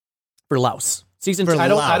 for Laos. Season For 2. I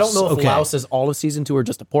don't know if okay. Laos is all of season 2 or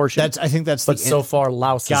just a portion. I think that's but the so far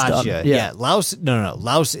Laos is done. Gotcha. Yeah. Laos. No.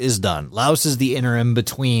 Laos is done. Laos is the interim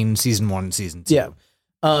between season 1 and season 2. Yeah.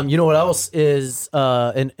 You know what else is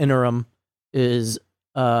an interim is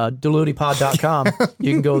deludipod.com.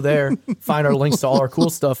 You can go there, find our links to all our cool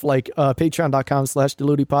stuff like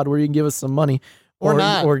patreon.com/deludipod where you can give us some money Or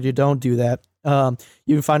not. or you don't do that. You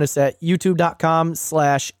can find us at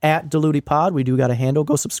youtube.com/@deludipod. We do got a handle.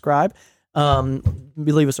 Go subscribe.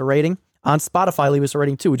 Leave us a rating. On Spotify, leave us a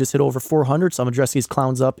rating too. We just hit over 400, so I'm going to dress these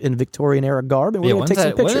clowns up in Victorian era garb, and we're going to take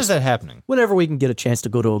some pictures. When is that happening? Whenever we can get a chance to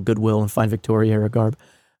go to a Goodwill and find Victorian era garb.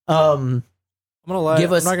 I'm gonna lie. I'm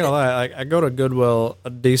not gonna lie. I go to Goodwill a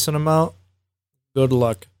decent amount. Good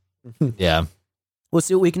luck. Yeah. We'll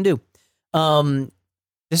see what we can do.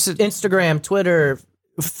 This is Instagram, Twitter,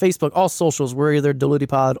 Facebook, all socials. We're either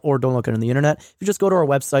Deludipod or Don't Look Under the Internet. If you just go to our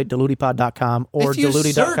website, deludipod.com or if you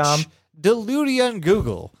deludi.com. search Deludi on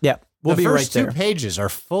Google. Yeah, we'll the be right first there. 2 pages are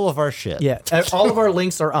full of our shit. Yeah, all of our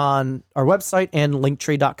links are on our website and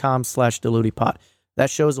linktree.com/deludipod. That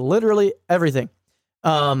shows literally everything. We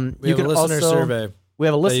have a listener survey. We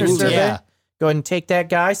have a listener you- survey. Yeah. Go ahead and take that,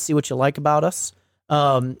 guys. See what you like about us.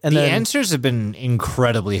 And The then answers have been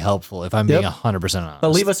incredibly helpful, if I'm being 100% honest. but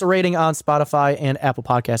leave us a rating on Spotify and Apple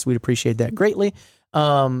Podcasts. We'd appreciate that greatly.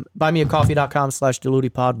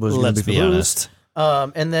 Buymeacoffee.com/deludipod was going Let's to be be for honest.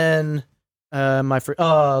 And then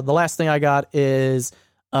the last thing I got is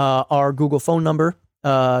our Google phone number.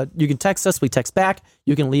 You can text us. We text back.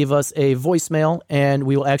 You can leave us a voicemail, and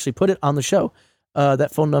we will actually put it on the show.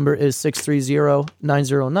 That phone number is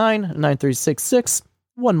 630-909-9366.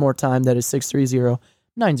 One more time, that is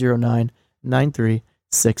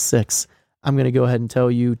 630-909-9366. I'm going to go ahead and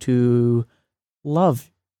tell you to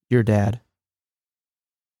love your dad.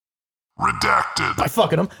 Redacted. By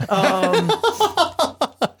fucking him.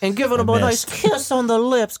 And giving him a nice kiss on the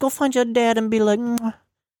lips. Go find your dad and be like, "Mwah."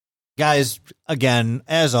 Guys, again,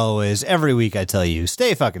 as always, every week I tell you,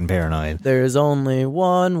 stay fucking paranoid. There's only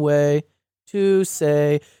one way to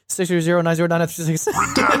say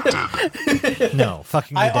 630-909-9366. No,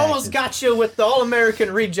 fucking I redacted. almost got you with the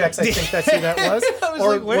All-American Rejects. I think that's who that was. I was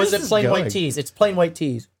or like, where was is it this Plain going? White Tees? It's Plain White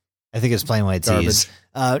Tees. I think it's plain white teas.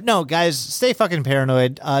 No, guys, stay fucking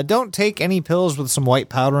paranoid. Don't take any pills with some white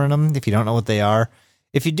powder in them if you don't know what they are.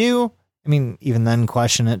 If you do, I mean, even then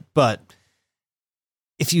question it. But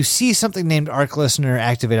if you see something named Arc Listener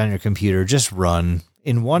activate on your computer, just run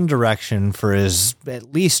in one direction for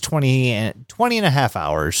at least 20 and a half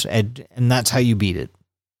hours. And that's how you beat it.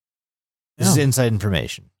 This is inside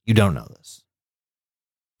information. You don't know this.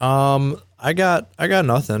 I got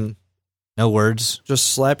nothing. No words.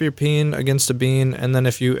 Just slap your peen against a bean, and then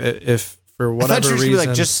if for I thought whatever you were gonna be reason,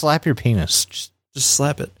 like, just slap your penis. Just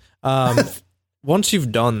slap it. Once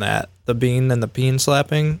you've done that, the bean and the peen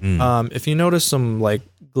slapping, if you notice some like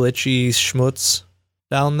glitchy schmutz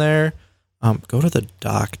down there, go to the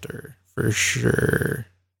doctor for sure.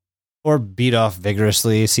 or beat off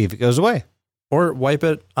vigorously, see if it goes away. Or wipe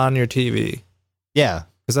it on your TV, Yeah.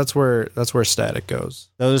 because that's where static goes.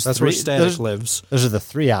 That's Where static lives. Those are the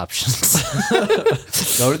 3 options.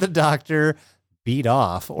 Go to the doctor, beat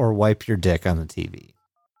off, or wipe your dick on the TV.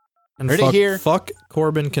 And Heard it here. Fuck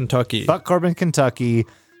Corbin, Kentucky. Fuck Corbin, Kentucky.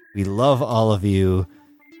 We love all of you.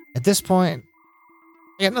 At this point,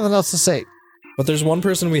 I got nothing else to say. But there's one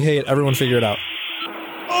person we hate. Everyone figure it out.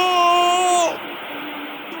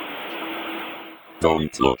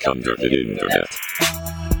 Don't look under the internet.